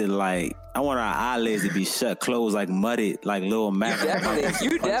want you to I want our eyelids to be shut, closed, like mudded, like Lil Mac.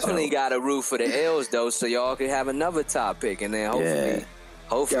 You definitely got to root for the L's though, so y'all can have another top pick, and then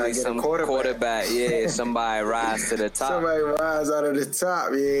hopefully some quarterback, somebody rise to the top. Somebody rise out of the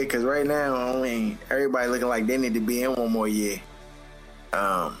top, because right now, everybody looking like they need to be in one more year.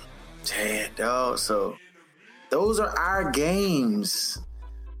 Dog. So those are our games.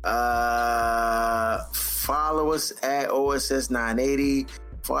 Follow us at OSS980.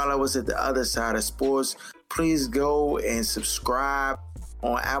 Follow us at the other side of sports. Please go and subscribe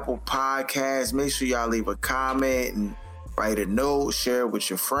on Apple Podcasts. Make sure y'all leave a comment and write a note. Share it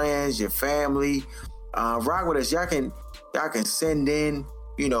with your friends, your family. Rock with us. Y'all can send in.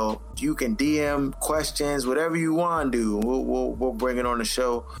 You can DM questions, whatever you want to do. We'll bring it on the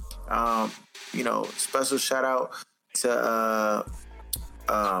show. Special shout out to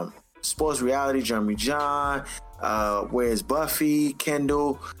Sports Reality, Jeremy John. Where's Buffy,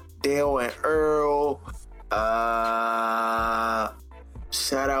 Kendall, Dale, and Earl?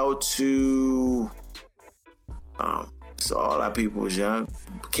 Shout out to so all our people is young.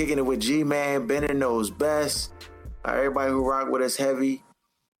 Kicking it with G-Man, Bennett knows best. Everybody who rock with us heavy.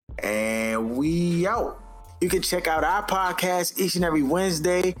 And we out. You can check out our podcast each and every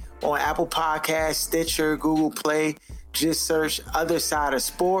Wednesday on Apple Podcasts, Stitcher, Google Play. Just search Other Side of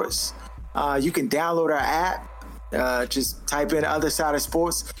Sports. You can download our app. Just type in Other Side of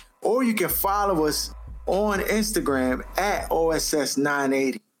Sports. Or you can follow us on Instagram at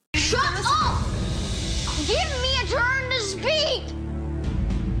OSS980. Shut up! Give me a turn to speak!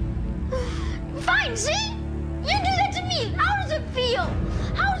 Fine, see? You do that to me. How does it feel?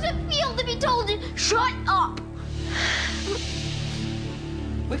 How does it feel to be told to shut up?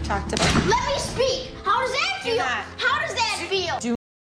 We've talked about it. Let me speak. How does that feel? How does that feel?